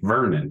 like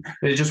Vernon.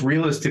 It just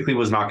realistically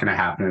was not going to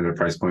happen at a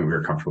price point we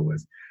were comfortable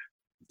with.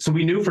 So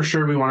we knew for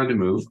sure we wanted to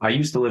move. I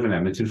used to live in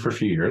Edmonton for a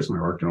few years when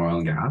I worked in oil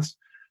and gas.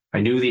 I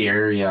knew the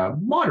area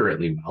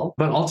moderately well,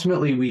 but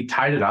ultimately we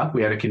tied it up.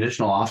 We had a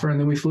conditional offer and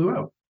then we flew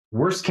out.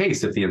 Worst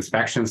case, if the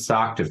inspection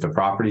sucked, if the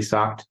property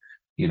sucked,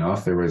 you know,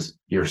 if there was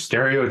your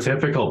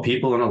stereotypical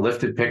people in a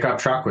lifted pickup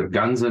truck with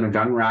guns and a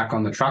gun rack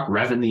on the truck,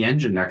 revving the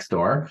engine next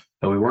door,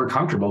 that we weren't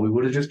comfortable, we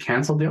would have just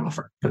canceled the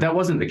offer. But that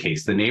wasn't the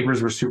case. The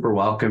neighbors were super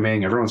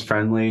welcoming. Everyone's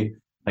friendly.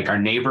 Like our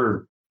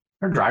neighbor,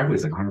 our driveway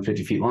is like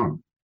 150 feet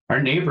long.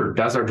 Our neighbor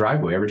does our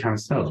driveway every time it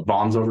snows,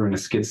 bombs over in a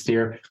skid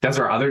steer, does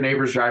our other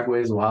neighbor's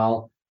driveway as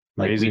well.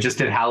 Like Amazing. we just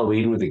did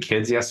Halloween with the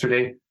kids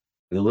yesterday.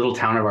 In the little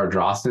town of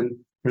Ardrossan,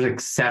 there's like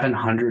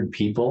 700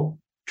 people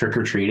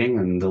trick-or-treating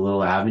in the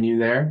little avenue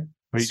there.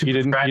 You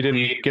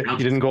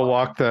didn't go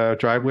walk the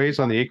driveways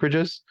on the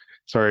acreages?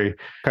 Sorry,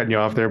 cutting you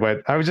off there,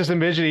 but I was just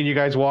envisioning you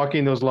guys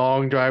walking those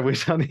long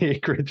driveways on the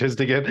acreages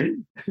to get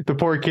the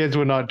poor kids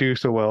would not do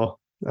so well.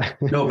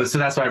 No, but so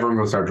that's why everyone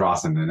goes to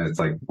Ardrossan, and it's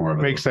like more of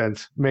a Makes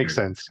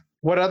sense.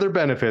 What other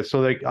benefits? So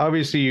like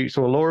obviously,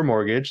 so a lower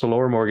mortgage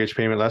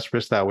payment, less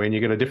risk that way, and you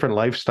get a different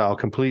lifestyle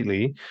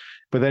completely.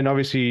 But then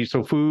obviously,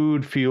 so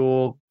food,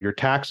 fuel, your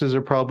taxes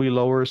are probably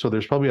lower. So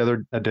there's probably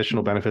other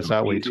additional benefits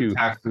that way too.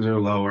 Taxes are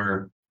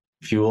lower.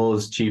 Fuel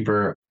is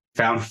cheaper.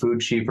 Found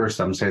food cheaper.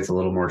 Some say it's a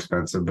little more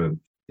expensive, but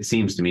it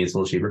seems to me it's a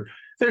little cheaper.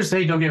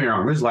 Don't get me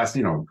wrong, there's less,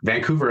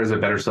 Vancouver has a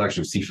better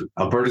selection of seafood.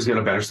 Alberta's got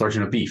a better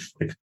selection of beef.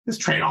 Like there's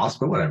trade-offs,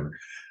 but whatever.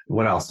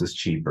 What else is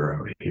cheaper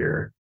out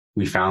here?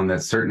 We found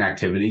that certain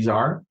activities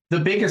are. The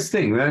biggest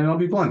thing, and I'll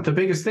be blunt, the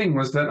biggest thing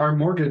was that our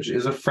mortgage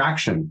is a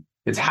fraction.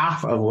 It's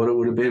half of what it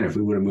would have been if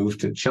we would have moved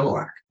to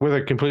Chilliwack. With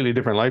a completely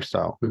different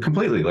lifestyle.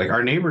 Completely. Like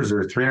our neighbors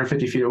are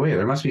 350 feet away.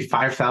 There must be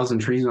 5,000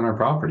 trees on our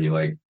property.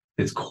 Like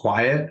it's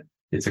quiet.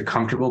 It's a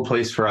comfortable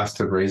place for us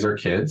to raise our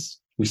kids.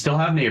 We still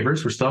have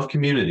neighbors. We still have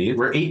community.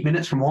 We're 8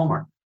 minutes from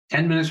Walmart,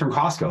 10 minutes from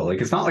Costco.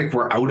 Like it's not like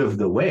we're out of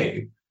the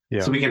way. Yeah.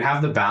 So we can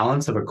have the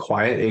balance of a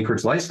quiet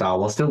acreage lifestyle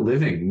while still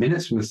living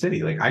minutes from the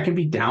city. Like I can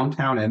be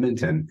downtown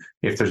Edmonton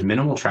if there's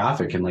minimal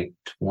traffic in like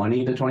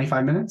 20 to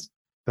 25 minutes.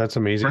 That's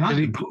amazing.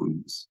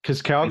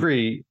 Because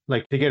Calgary,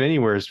 like to get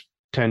anywhere is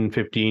 10,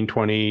 15,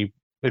 20.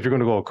 If you're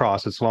going to go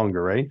across, it's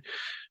longer, right?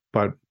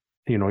 But,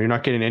 you're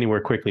not getting anywhere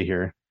quickly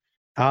here.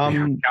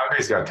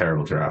 Calgary's got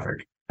terrible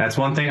traffic. That's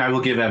one thing I will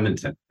give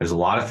Edmonton. There's a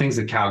lot of things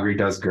that Calgary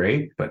does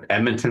great, but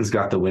Edmonton's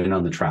got the win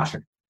on the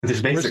traffic.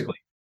 There's basically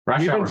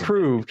rush hours.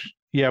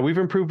 We've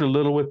improved a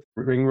little with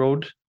Ring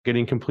Road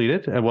getting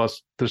completed. And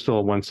there's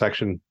still one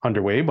section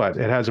underway, but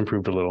it has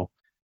improved a little.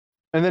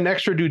 And then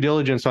extra due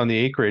diligence on the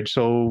acreage.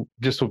 So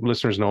just so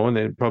listeners know, and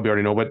they probably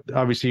already know, but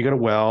obviously you got a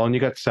well and you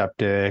got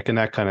septic and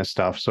that kind of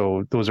stuff.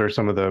 So those are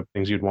some of the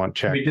things you'd want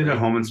checked. We did a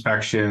home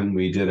inspection.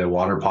 We did a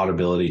water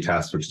potability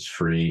test, which is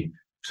free.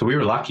 So we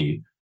were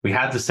lucky. We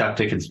had the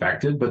septic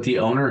inspected, but the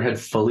owner had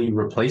fully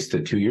replaced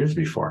it 2 years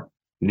before.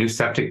 New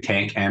septic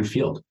tank and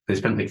field. They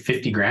spent like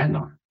 50 grand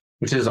on it,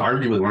 which is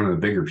arguably one of the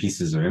bigger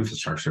pieces of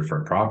infrastructure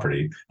for a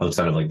property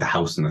outside of like the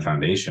house and the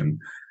foundation.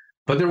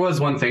 But there was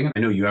one thing. I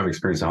know you have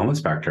experience as a home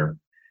inspector.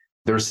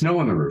 There was snow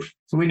on the roof.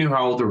 So we knew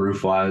how old the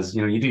roof was.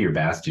 You do your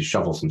best. You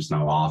shovel some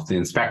snow off. The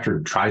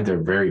inspector tried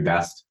their very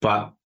best,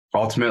 but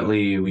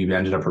ultimately we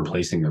ended up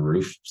replacing the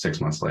roof 6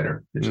 months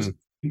later.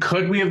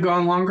 Could we have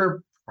gone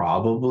longer?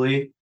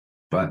 Probably.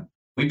 But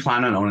we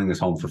plan on owning this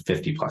home for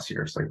 50 plus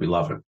years. Like we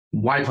love it.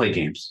 Why play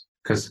games?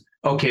 Because,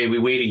 okay, we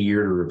wait a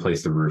year to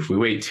replace the roof. We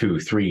wait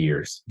 2-3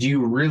 years. Do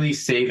you really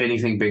save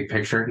anything big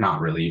picture?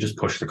 Not really. You just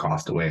push the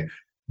cost away.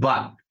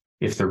 But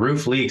if the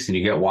roof leaks and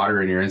you get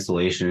water in your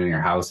insulation in your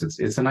house,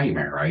 it's a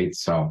nightmare, right?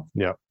 So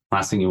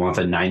last thing you want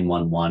the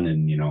 911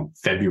 in,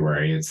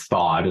 February, it's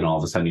thawed and all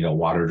of a sudden you got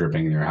water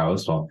dripping in your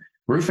house. Well,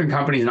 roofing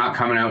company's not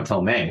coming out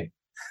till May.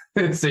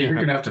 So you're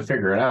going to have to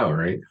figure it out,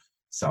 right?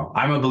 So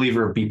I'm a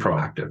believer of be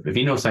proactive. If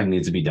you know something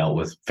needs to be dealt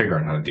with, figure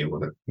out how to deal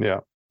with it. Yeah,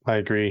 I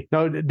agree.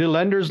 Now, do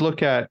lenders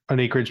look at an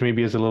acreage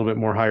maybe as a little bit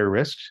more higher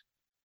risk?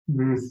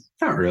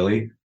 Not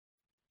really.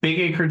 Big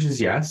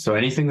acreages, yes. So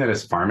anything that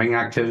is farming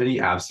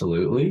activity,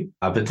 absolutely.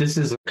 But this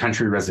is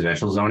country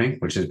residential zoning,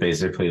 which is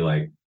basically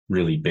like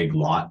really big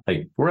lot.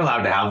 Like we're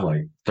allowed to have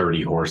like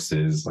 30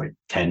 horses, like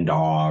 10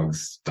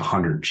 dogs,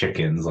 100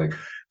 chickens. Like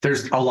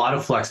there's a lot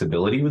of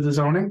flexibility with the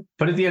zoning,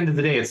 but at the end of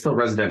the day, it's still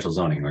residential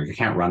zoning. Like you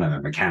can't run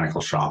a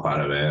mechanical shop out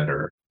of it,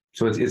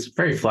 so it's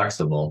very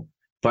flexible.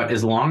 But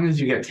as long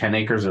as you get 10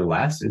 acres or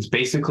less, it's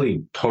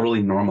basically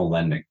totally normal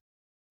lending.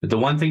 But the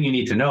one thing you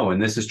need to know,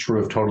 and this is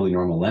true of totally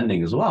normal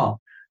lending as well,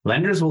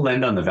 lenders will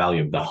lend on the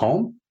value of the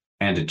home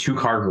and a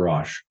 2-car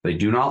garage. They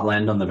do not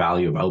lend on the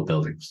value of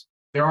outbuildings.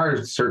 There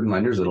are certain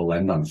lenders that'll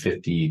lend on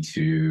 50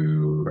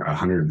 to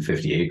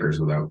 150 acres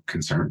without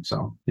concern.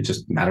 So it's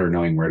just a matter of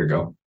knowing where to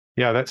go.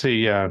 Yeah, that's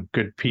a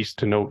good piece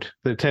to note.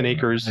 The 10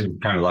 acres I'm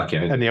kind of lucky.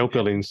 and the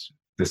outbuildings.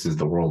 This is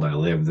the world I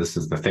live. This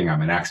is the thing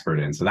I'm an expert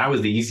in. So that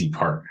was the easy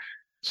part.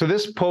 So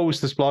this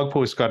blog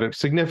post got a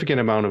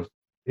significant amount of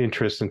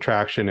interest and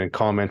traction and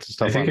comments and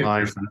stuff I think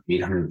online. It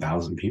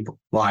 800,000 people.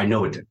 Well, I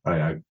know it did.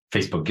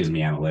 Facebook gives me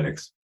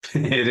analytics.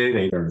 It is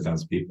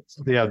 800,000 people.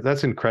 So. Yeah,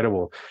 that's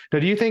incredible. Now,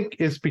 do you think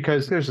it's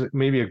because there's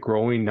maybe a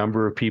growing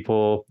number of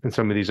people in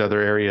some of these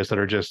other areas that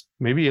are just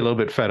maybe a little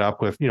bit fed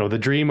up with, the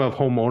dream of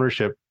home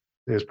ownership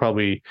is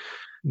probably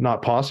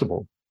not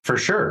possible? For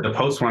sure. The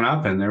post went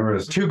up and there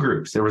was 2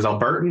 groups. There was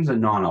Albertans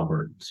and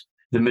non-Albertans.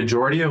 The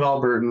majority of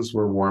Albertans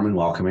were warm and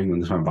welcoming when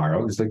this went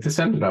viral. It's like this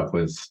ended up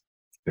with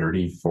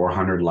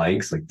 3,400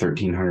 likes, like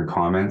 1,300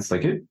 comments,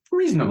 like it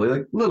reasonably,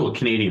 like little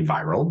Canadian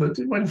viral, but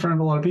it went in front of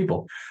a lot of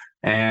people.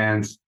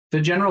 And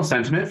the general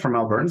sentiment from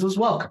Albertans was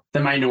welcome. The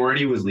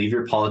minority was leave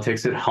your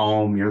politics at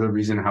home. You're the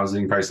reason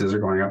housing prices are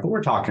going up. But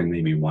we're talking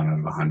maybe 1 out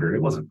of 100.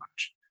 It wasn't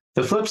much.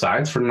 The flip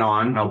sides for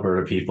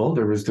non-Alberta people,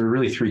 there were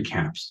really 3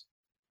 camps.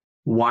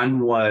 One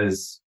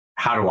was,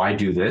 how do I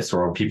do this?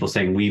 Or people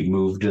saying we've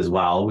moved as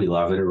well. We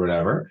love it or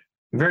whatever.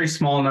 A very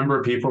small number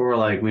of people were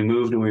like, we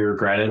moved and we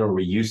regret it, or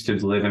we used to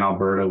live in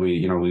Alberta.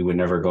 We would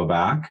never go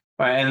back.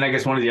 And I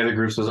guess one of the other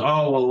groups was,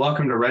 oh, well,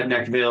 welcome to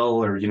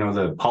Redneckville, or,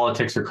 the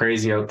politics are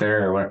crazy out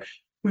there, or whatever.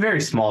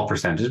 Very small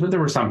percentage, but there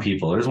were some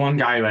people. There's one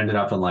guy who ended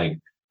up in like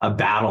a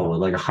battle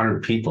with like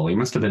 100 people. He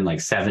must have been like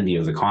 70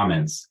 of the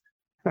comments.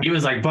 He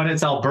was like, but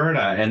it's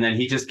Alberta. And then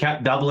he just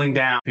kept doubling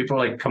down. People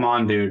were like, come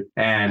on, dude.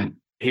 And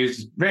he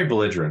was very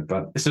belligerent,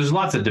 but so there's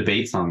lots of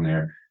debates on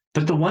there.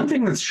 But the one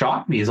thing that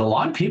shocked me is a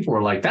lot of people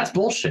were like, that's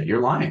bullshit.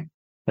 You're lying.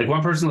 Like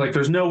one person, like,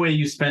 there's no way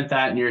you spent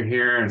that and you're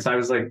here. And so I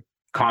was like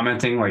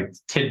commenting like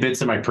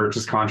tidbits of my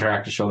purchase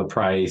contract to show the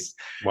price.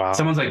 Wow.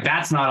 Someone's like,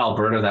 that's not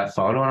Alberta, that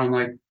photo. And I'm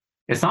like,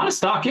 it's not a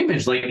stock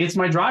image. Like, it's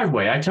my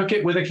driveway. I took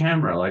it with a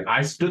camera. Like,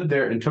 I stood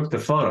there and took the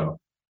photo.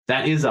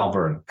 That is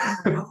Alberta.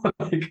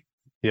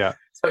 Yeah.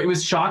 So it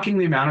was shocking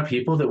the amount of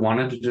people that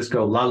wanted to just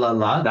go, la, la,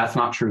 la. That's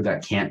not true.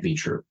 That can't be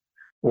true.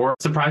 Or a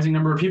surprising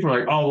number of people are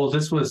like, oh, well,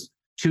 this was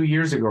 2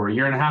 years ago or a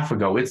year and a half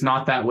ago. It's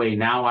not that way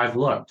now. I've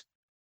looked.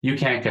 You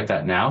can't get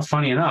that now.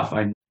 Funny enough,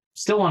 I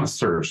still want to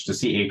search to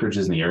see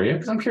acreages in the area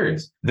because I'm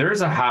curious.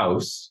 There's a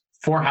house,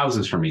 4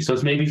 houses from me. So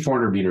it's maybe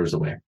 400 meters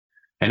away.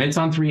 And it's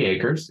on 3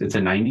 acres. It's a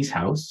 90s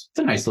house. It's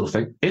a nice little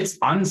thing. It's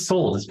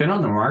unsold. It's been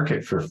on the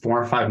market for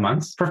 4 or 5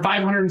 months for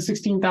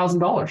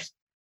 $516,000.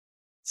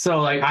 So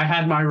like I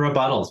had my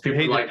rebuttals.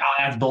 People were like, oh,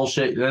 that's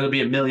bullshit. That'll be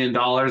 $1 million.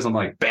 I'm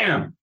like,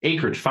 bam,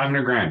 acreage,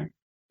 500 grand.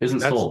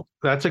 Isn't sold.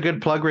 That's a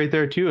good plug right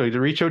there too. Like, to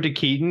reach out to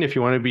Keaton if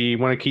you want to be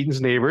one of Keaton's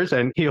neighbors,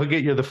 and he'll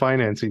get you the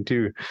financing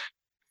too.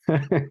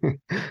 But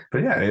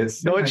yeah,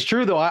 it's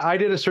true though. I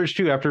did a search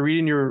too after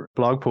reading your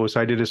blog post.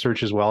 I did a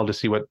search as well to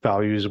see what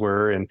values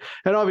were, and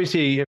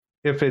obviously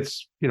if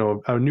it's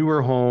a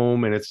newer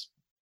home and it's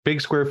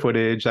big square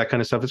footage, that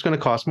kind of stuff, it's going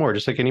to cost more,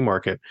 just like any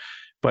market.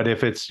 But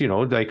if it's,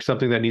 like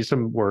something that needs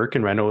some work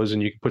and renos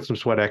and you can put some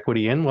sweat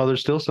equity in, well,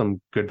 there's still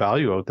some good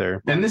value out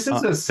there. And this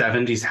is a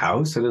 70s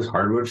house. It has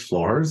hardwood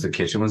floors. The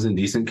kitchen was in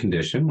decent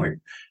condition. Like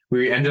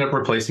we ended up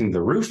replacing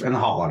the roof and the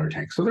hot water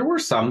tank. So there were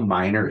some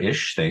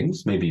minor-ish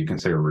things. Maybe you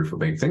consider a roof a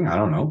big thing. I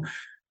don't know.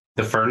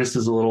 The furnace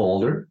is a little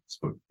older. It's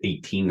about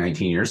 18,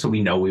 19 years. So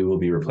we know we will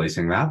be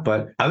replacing that.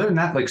 But other than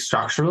that, like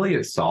structurally,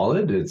 it's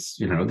solid. It's,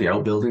 the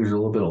outbuildings are a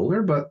little bit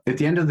older. But at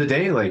the end of the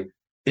day, like,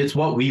 it's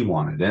what we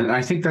wanted. And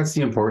I think that's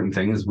the important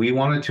thing is we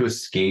wanted to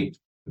escape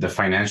the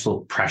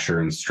financial pressure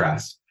and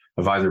stress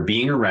of either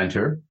being a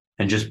renter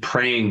and just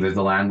praying that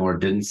the landlord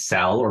didn't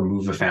sell or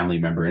move a family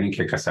member in and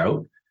kick us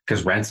out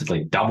because rents had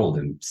like doubled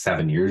in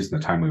 7 years in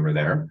the time we were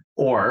there,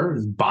 or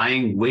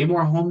buying way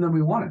more home than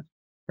we wanted,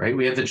 right?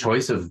 We had the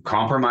choice of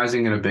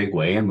compromising in a big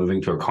way and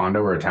moving to a condo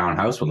or a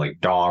townhouse with like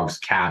dogs,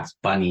 cats,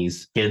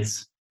 bunnies,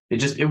 kids.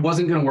 It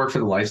wasn't going to work for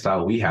the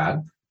lifestyle we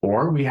had,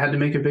 or we had to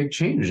make a big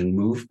change and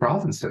move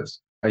provinces.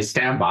 I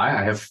stand by.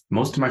 I have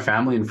most of my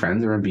family and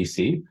friends are in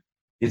BC.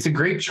 It's a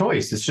great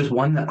choice. It's just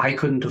one that I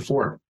couldn't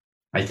afford.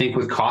 I think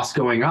with costs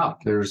going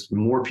up, there's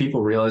more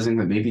people realizing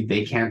that maybe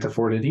they can't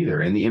afford it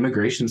either. And the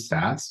immigration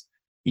stats,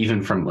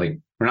 even from we're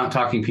not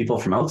talking people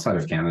from outside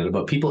of Canada,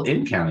 but people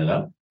in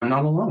Canada are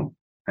not alone.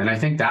 And I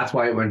think that's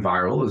why it went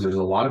viral is there's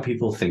a lot of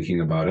people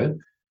thinking about it.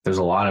 There's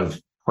a lot of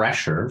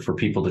pressure for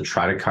people to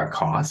try to cut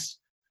costs.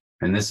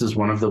 And this is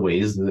one of the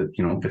ways that,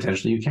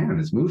 potentially you can,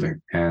 is moving.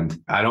 And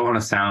I don't want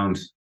to sound,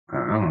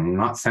 I'm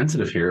not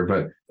sensitive here,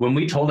 but when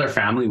we told our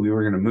family we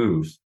were going to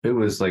move, it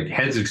was like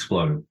heads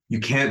exploded. You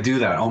can't do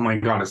that. Oh my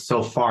God, it's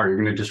so far. You're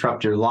going to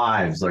disrupt your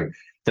lives. Like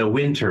the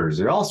winters,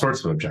 there are all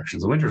sorts of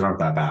objections. The winters aren't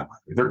that bad.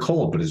 They're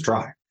cold, but it's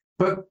dry.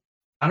 But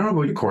I don't know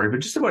about you, Corey,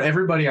 but just about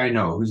everybody I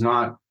know who's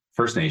not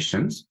First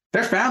Nations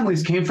Their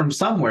families came from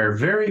somewhere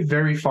very,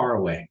 very far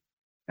away.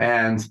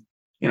 And,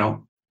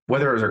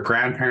 whether it was our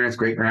grandparents,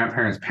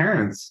 great-grandparents,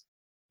 parents,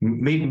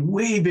 made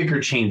way bigger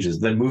changes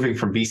than moving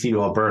from BC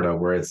to Alberta,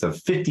 where it's a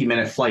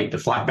 50-minute flight to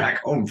fly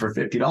back home for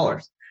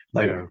 $50.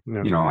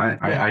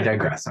 I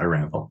digress. I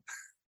ramble.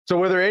 So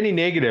were there any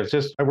negatives?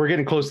 Just we're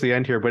getting close to the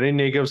end here, but any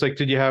negatives? Like,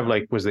 did you have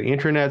was the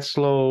internet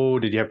slow?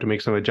 Did you have to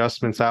make some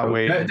adjustments that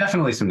way?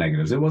 Definitely some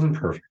negatives. It wasn't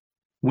perfect.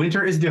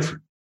 Winter is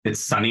different. It's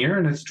sunnier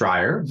and it's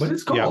drier, but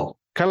it's cold. Yeah.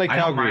 Kind of like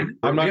Calgary.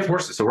 We have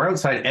horses, so we're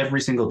outside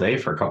every single day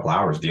for a couple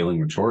hours dealing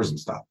with chores and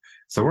stuff.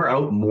 So we're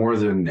out more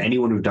than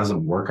anyone who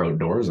doesn't work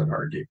outdoors, I'd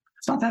argue.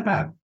 It's not that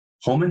bad.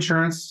 Home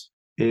insurance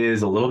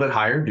is a little bit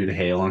higher due to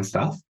hail and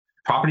stuff.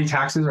 Property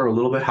taxes are a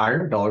little bit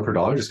higher, dollar per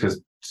dollar, just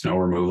because snow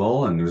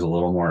removal and there's a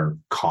little more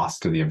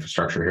cost to the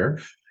infrastructure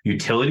here.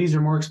 Utilities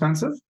are more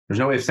expensive. There's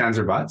no ifs, ands,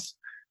 or buts.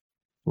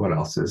 What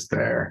else is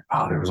there?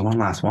 Oh, there was one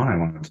last one I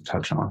wanted to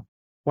touch on.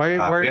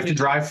 Why we have to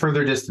drive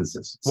further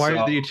distances. Why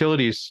are the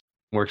utilities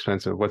more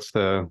expensive? What's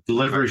the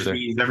delivery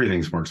fees?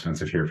 Everything's more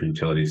expensive here for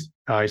utilities.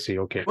 Oh, I see.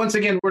 Okay. Once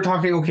again, we're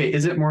talking, okay,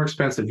 is it more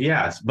expensive?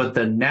 Yes, but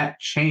the net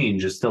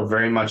change is still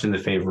very much in the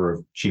favor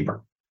of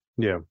cheaper.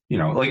 Yeah.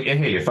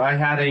 Hey, if I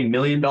had $1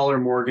 million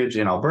mortgage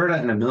in Alberta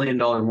and $1 million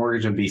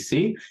mortgage in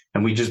BC,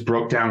 and we just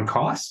broke down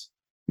costs,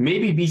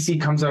 maybe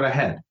BC comes out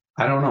ahead.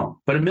 I don't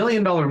know. But $1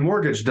 million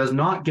mortgage does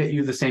not get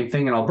you the same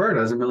thing in Alberta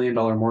as $1 million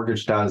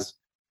mortgage does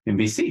in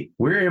BC.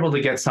 We're able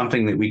to get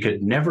something that we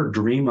could never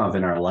dream of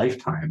in our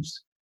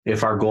lifetimes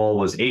if our goal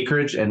was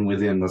acreage and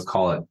within, let's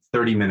call it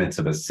 30 minutes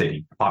of a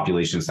city, a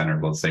population center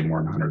of, let's say, more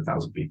than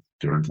 100,000 people,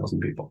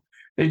 200,000 people.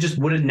 It just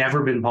would have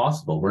never been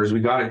possible. Whereas we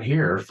got it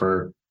here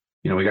for,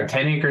 we got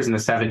 10 acres in the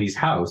 70s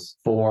house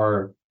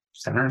for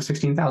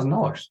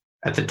 $716,000.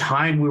 At the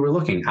time we were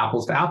looking,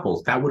 apples to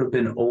apples, that would have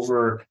been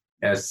over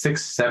a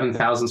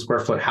 7,000 square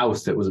foot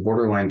house that was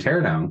borderline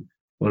teardown,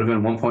 would have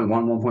been 1.1,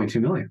 1.2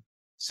 million.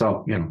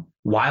 So,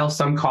 while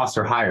some costs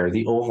are higher,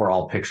 the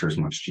overall picture is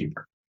much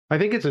cheaper. I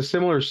think it's a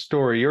similar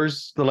story.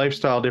 Yours, the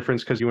lifestyle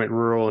difference because you went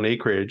rural and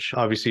acreage,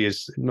 obviously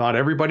is not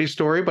everybody's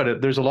story,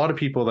 but there's a lot of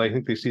people that I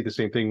think they see the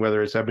same thing,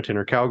 whether it's Edmonton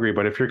or Calgary.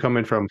 But if you're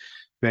coming from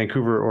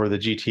Vancouver or the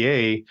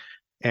GTA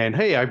and,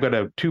 hey, I've got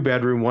a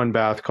 2-bedroom,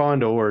 1-bath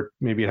condo, or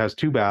maybe it has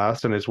 2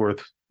 baths and it's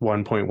worth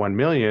 1.1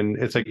 million.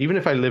 It's like, even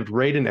if I lived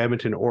right in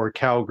Edmonton or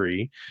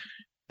Calgary,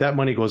 that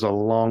money goes a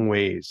long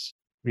ways.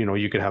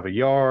 You could have a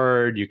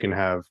yard, you can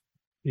have,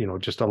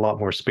 just a lot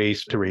more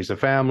space to raise a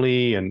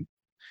family. And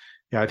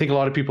yeah, I think a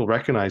lot of people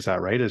recognize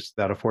that, right? Is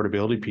that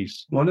affordability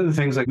piece. One of the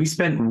things, we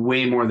spent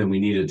way more than we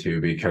needed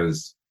to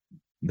because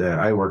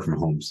I work from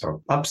home.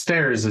 So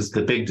upstairs is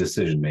the big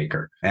decision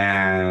maker.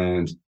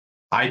 And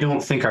I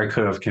don't think I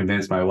could have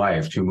convinced my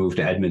wife to move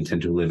to Edmonton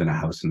to live in a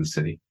house in the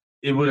city.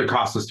 It would have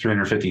cost us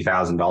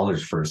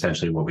 $350,000 for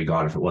essentially what we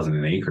got if it wasn't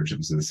an acreage, it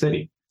was in the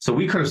city. So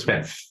we could have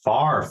spent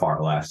far,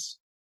 far less,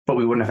 but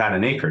we wouldn't have had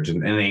an acreage.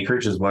 And an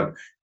acreage is what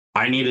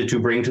I needed to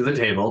bring to the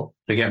table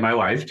to get my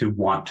wife to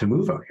want to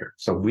move out here.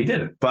 So we did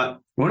it. But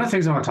one of the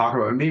things I want to talk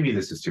about, and maybe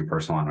this is too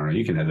personal, I don't know,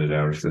 you can edit it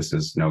out if this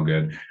is no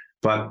good,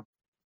 but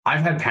I've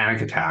had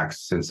panic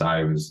attacks since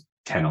I was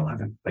 10,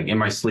 11. In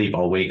my sleep,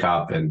 I'll wake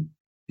up and,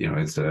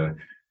 it's an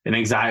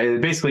anxiety,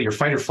 basically your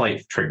fight or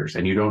flight triggers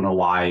and you don't know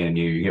why and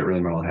you get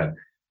really metalhead.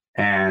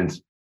 And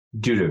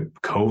due to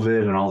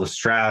COVID and all the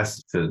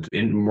stress, the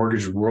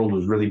mortgage world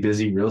was really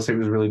busy, real estate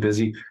was really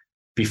busy.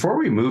 Before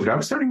we moved, I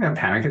was starting to have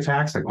panic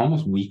attacks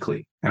almost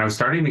weekly. And I was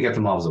starting to get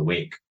them while I was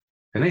awake.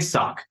 And they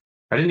suck.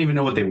 I didn't even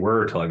know what they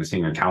were until I was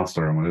seeing a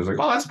counselor. And when it was like,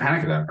 oh, that's a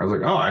panic attack. I was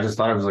like, oh, I just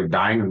thought I was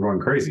dying and going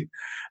crazy.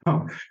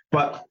 Oh.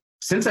 But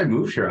since I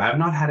moved here, I've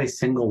not had a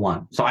single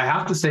one. So I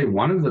have to say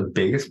one of the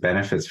biggest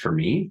benefits for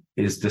me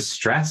is the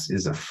stress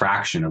is a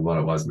fraction of what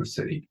it was in the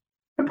city.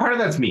 And part of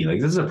that's me.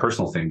 This is a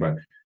personal thing, but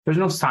there's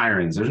no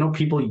sirens. There's no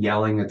people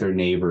yelling at their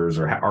neighbors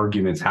or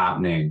arguments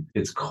happening.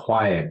 It's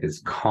quiet.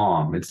 It's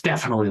calm. It's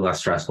definitely less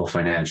stressful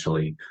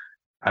financially.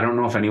 I don't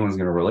know if anyone's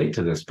going to relate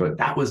to this, but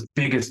that was the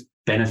biggest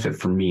benefit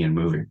for me in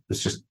moving.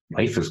 It's just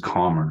life is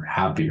calmer,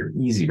 happier,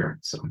 easier.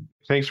 So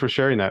thanks for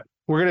sharing that.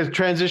 We're going to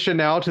transition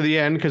now to the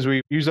end because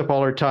we use up all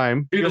our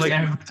time.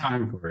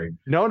 Time, Corey.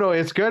 No,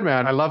 it's good,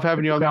 man. I love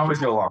having you on. We always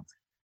go along.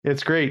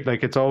 It's great.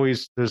 It's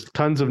always, there's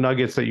tons of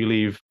nuggets that you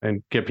leave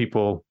and get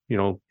people,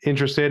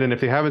 interested. And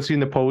if they haven't seen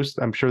the post,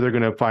 I'm sure they're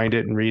going to find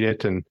it and read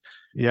it. And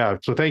yeah,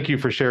 so thank you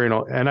for sharing.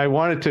 And I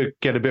wanted to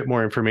get a bit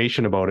more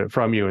information about it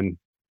from you, and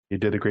you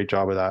did a great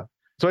job of that.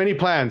 So any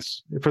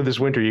plans for this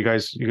winter? You're going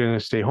to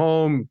stay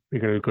home?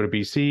 You're going to go to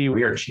BC?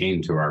 We are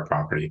chained to our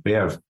property. We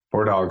have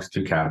 4 dogs,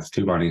 2 cats,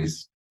 2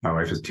 bunnies. My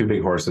wife has 2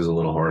 big horses, a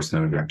little horse,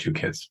 and then we've got 2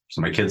 kids.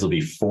 So my kids will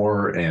be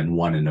 4 and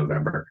 1 in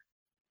November.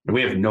 And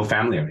we have no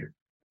family out here.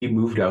 We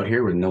moved out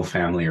here with no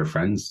family or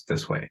friends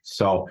this way.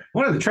 So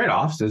one of the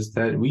trade-offs is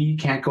that we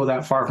can't go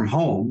that far from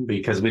home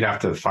because we'd have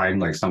to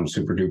find some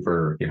super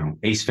duper,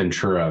 Ace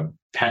Ventura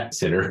pet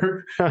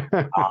sitter.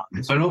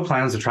 So no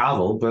plans to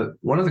travel. But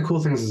one of the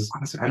cool things is,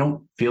 honestly, I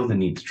don't feel the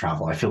need to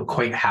travel. I feel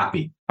quite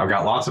happy. I've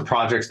got lots of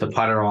projects to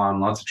putter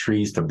on, lots of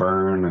trees to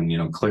burn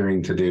and,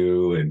 clearing to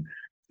do. And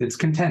it's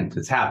content,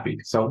 it's happy.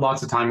 So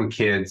lots of time with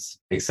kids,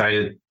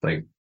 excited.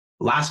 Like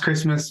last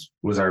Christmas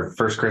was our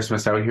first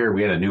Christmas out here.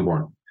 We had a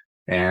newborn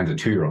and a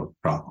 2-year-old,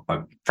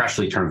 a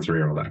freshly turned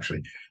 3-year-old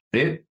actually.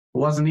 It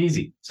wasn't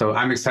easy. So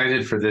I'm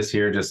excited for this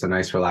year, just a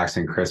nice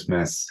relaxing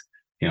Christmas.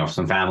 You know,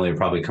 some family will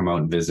probably come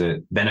out and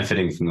visit,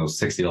 benefiting from those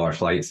 $60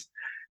 flights.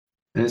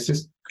 And it's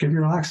just gonna be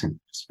relaxing.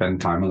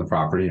 Spend time on the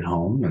property at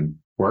home and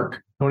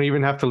work. Don't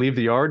even have to leave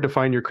the yard to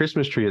find your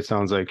Christmas tree, it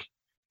sounds like.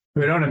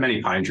 We don't have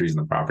many pine trees in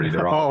the property.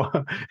 They're all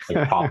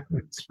like pop,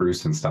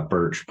 spruce and stuff,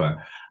 birch, but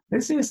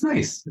it's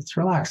nice. It's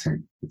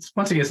relaxing. It's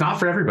once again, it's not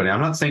for everybody. I'm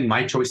not saying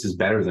my choice is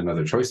better than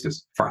other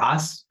choices. For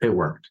us, it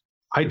worked.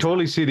 I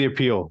totally see the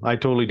appeal. I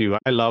totally do.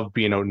 I love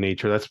being out in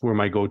nature. That's where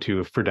my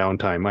go-to for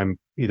downtime. I'm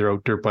either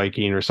out dirt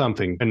biking or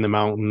something in the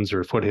mountains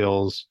or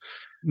foothills,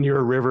 near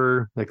a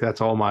river. Like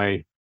that's all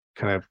my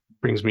kind of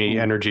brings me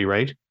energy,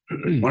 right?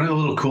 One of the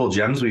little cool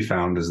gems we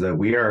found is that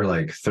we are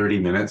like 30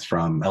 minutes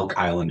from Elk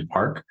Island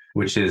Park,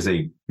 which is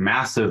a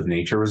massive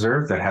nature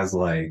reserve that has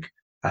like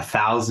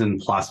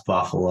 1,000+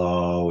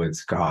 buffalo.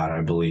 It's got,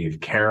 I believe,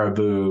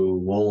 caribou,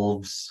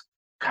 wolves,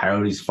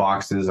 coyotes,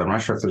 foxes. I'm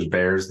not sure if there's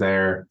bears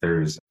there.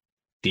 There's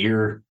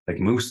deer, like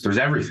moose, there's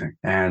everything.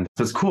 And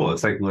so it's cool.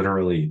 It's like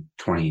literally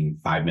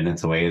 25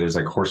 minutes away. There's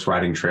like horse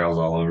riding trails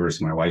all over.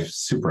 So my wife's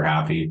super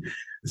happy.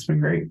 It's been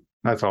great.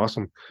 That's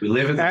awesome. We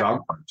live at the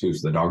dog park too,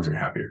 so the dogs are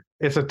happier.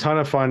 It's a ton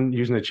of fun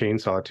using a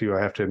chainsaw too, I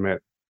have to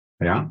admit.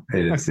 Yeah,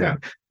 it is. Yeah.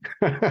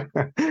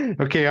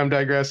 Okay, I'm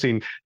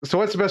digressing. So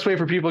what's the best way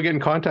for people to get in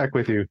contact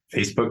with you?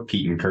 Facebook,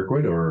 Keaton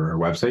Kirkwood, or our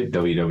website,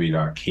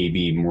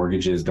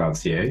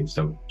 www.kbmortgages.ca.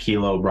 So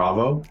Kilo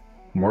Bravo,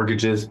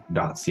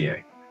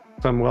 mortgages.ca.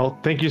 Well,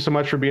 thank you so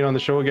much for being on the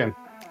show again.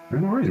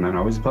 No worries, man.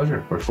 Always a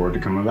pleasure. Look forward to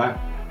coming back.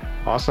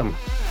 Awesome.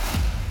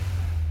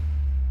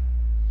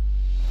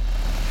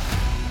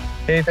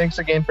 Hey, thanks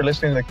again for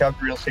listening to the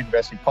Calgary Real Estate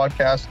Investing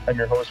Podcast. I'm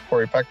your host,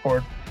 Corey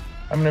Peckford.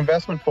 I'm an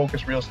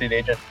investment-focused real estate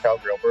agent in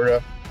Calgary,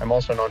 Alberta. I'm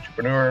also an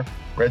entrepreneur,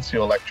 Red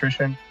Seal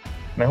electrician,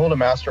 and I hold a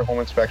Master Home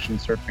Inspection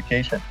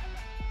certification.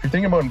 If you're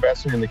thinking about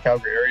investing in the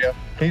Calgary area,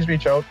 please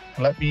reach out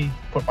and let me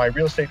put my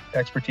real estate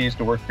expertise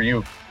to work for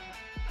you.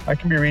 I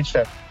can be reached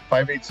at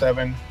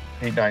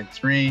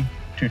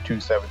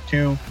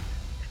 587-893-2272.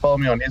 Follow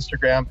me on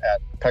Instagram at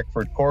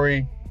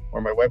PeckfordCorey, or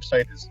my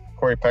website is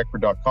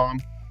coreypeckford.com.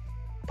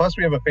 Plus,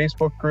 we have a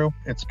Facebook group.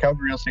 It's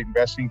Calgary Real Estate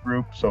Investing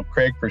Group, so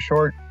Craig for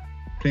short.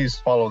 Please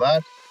follow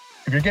that.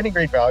 If you're getting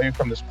great value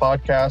from this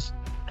podcast,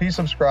 please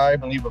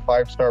subscribe and leave a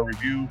 5-star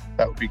review.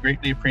 That would be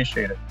greatly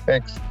appreciated.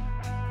 Thanks.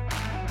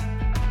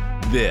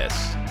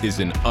 This is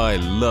an I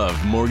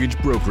Love Mortgage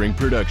Brokering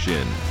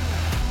production.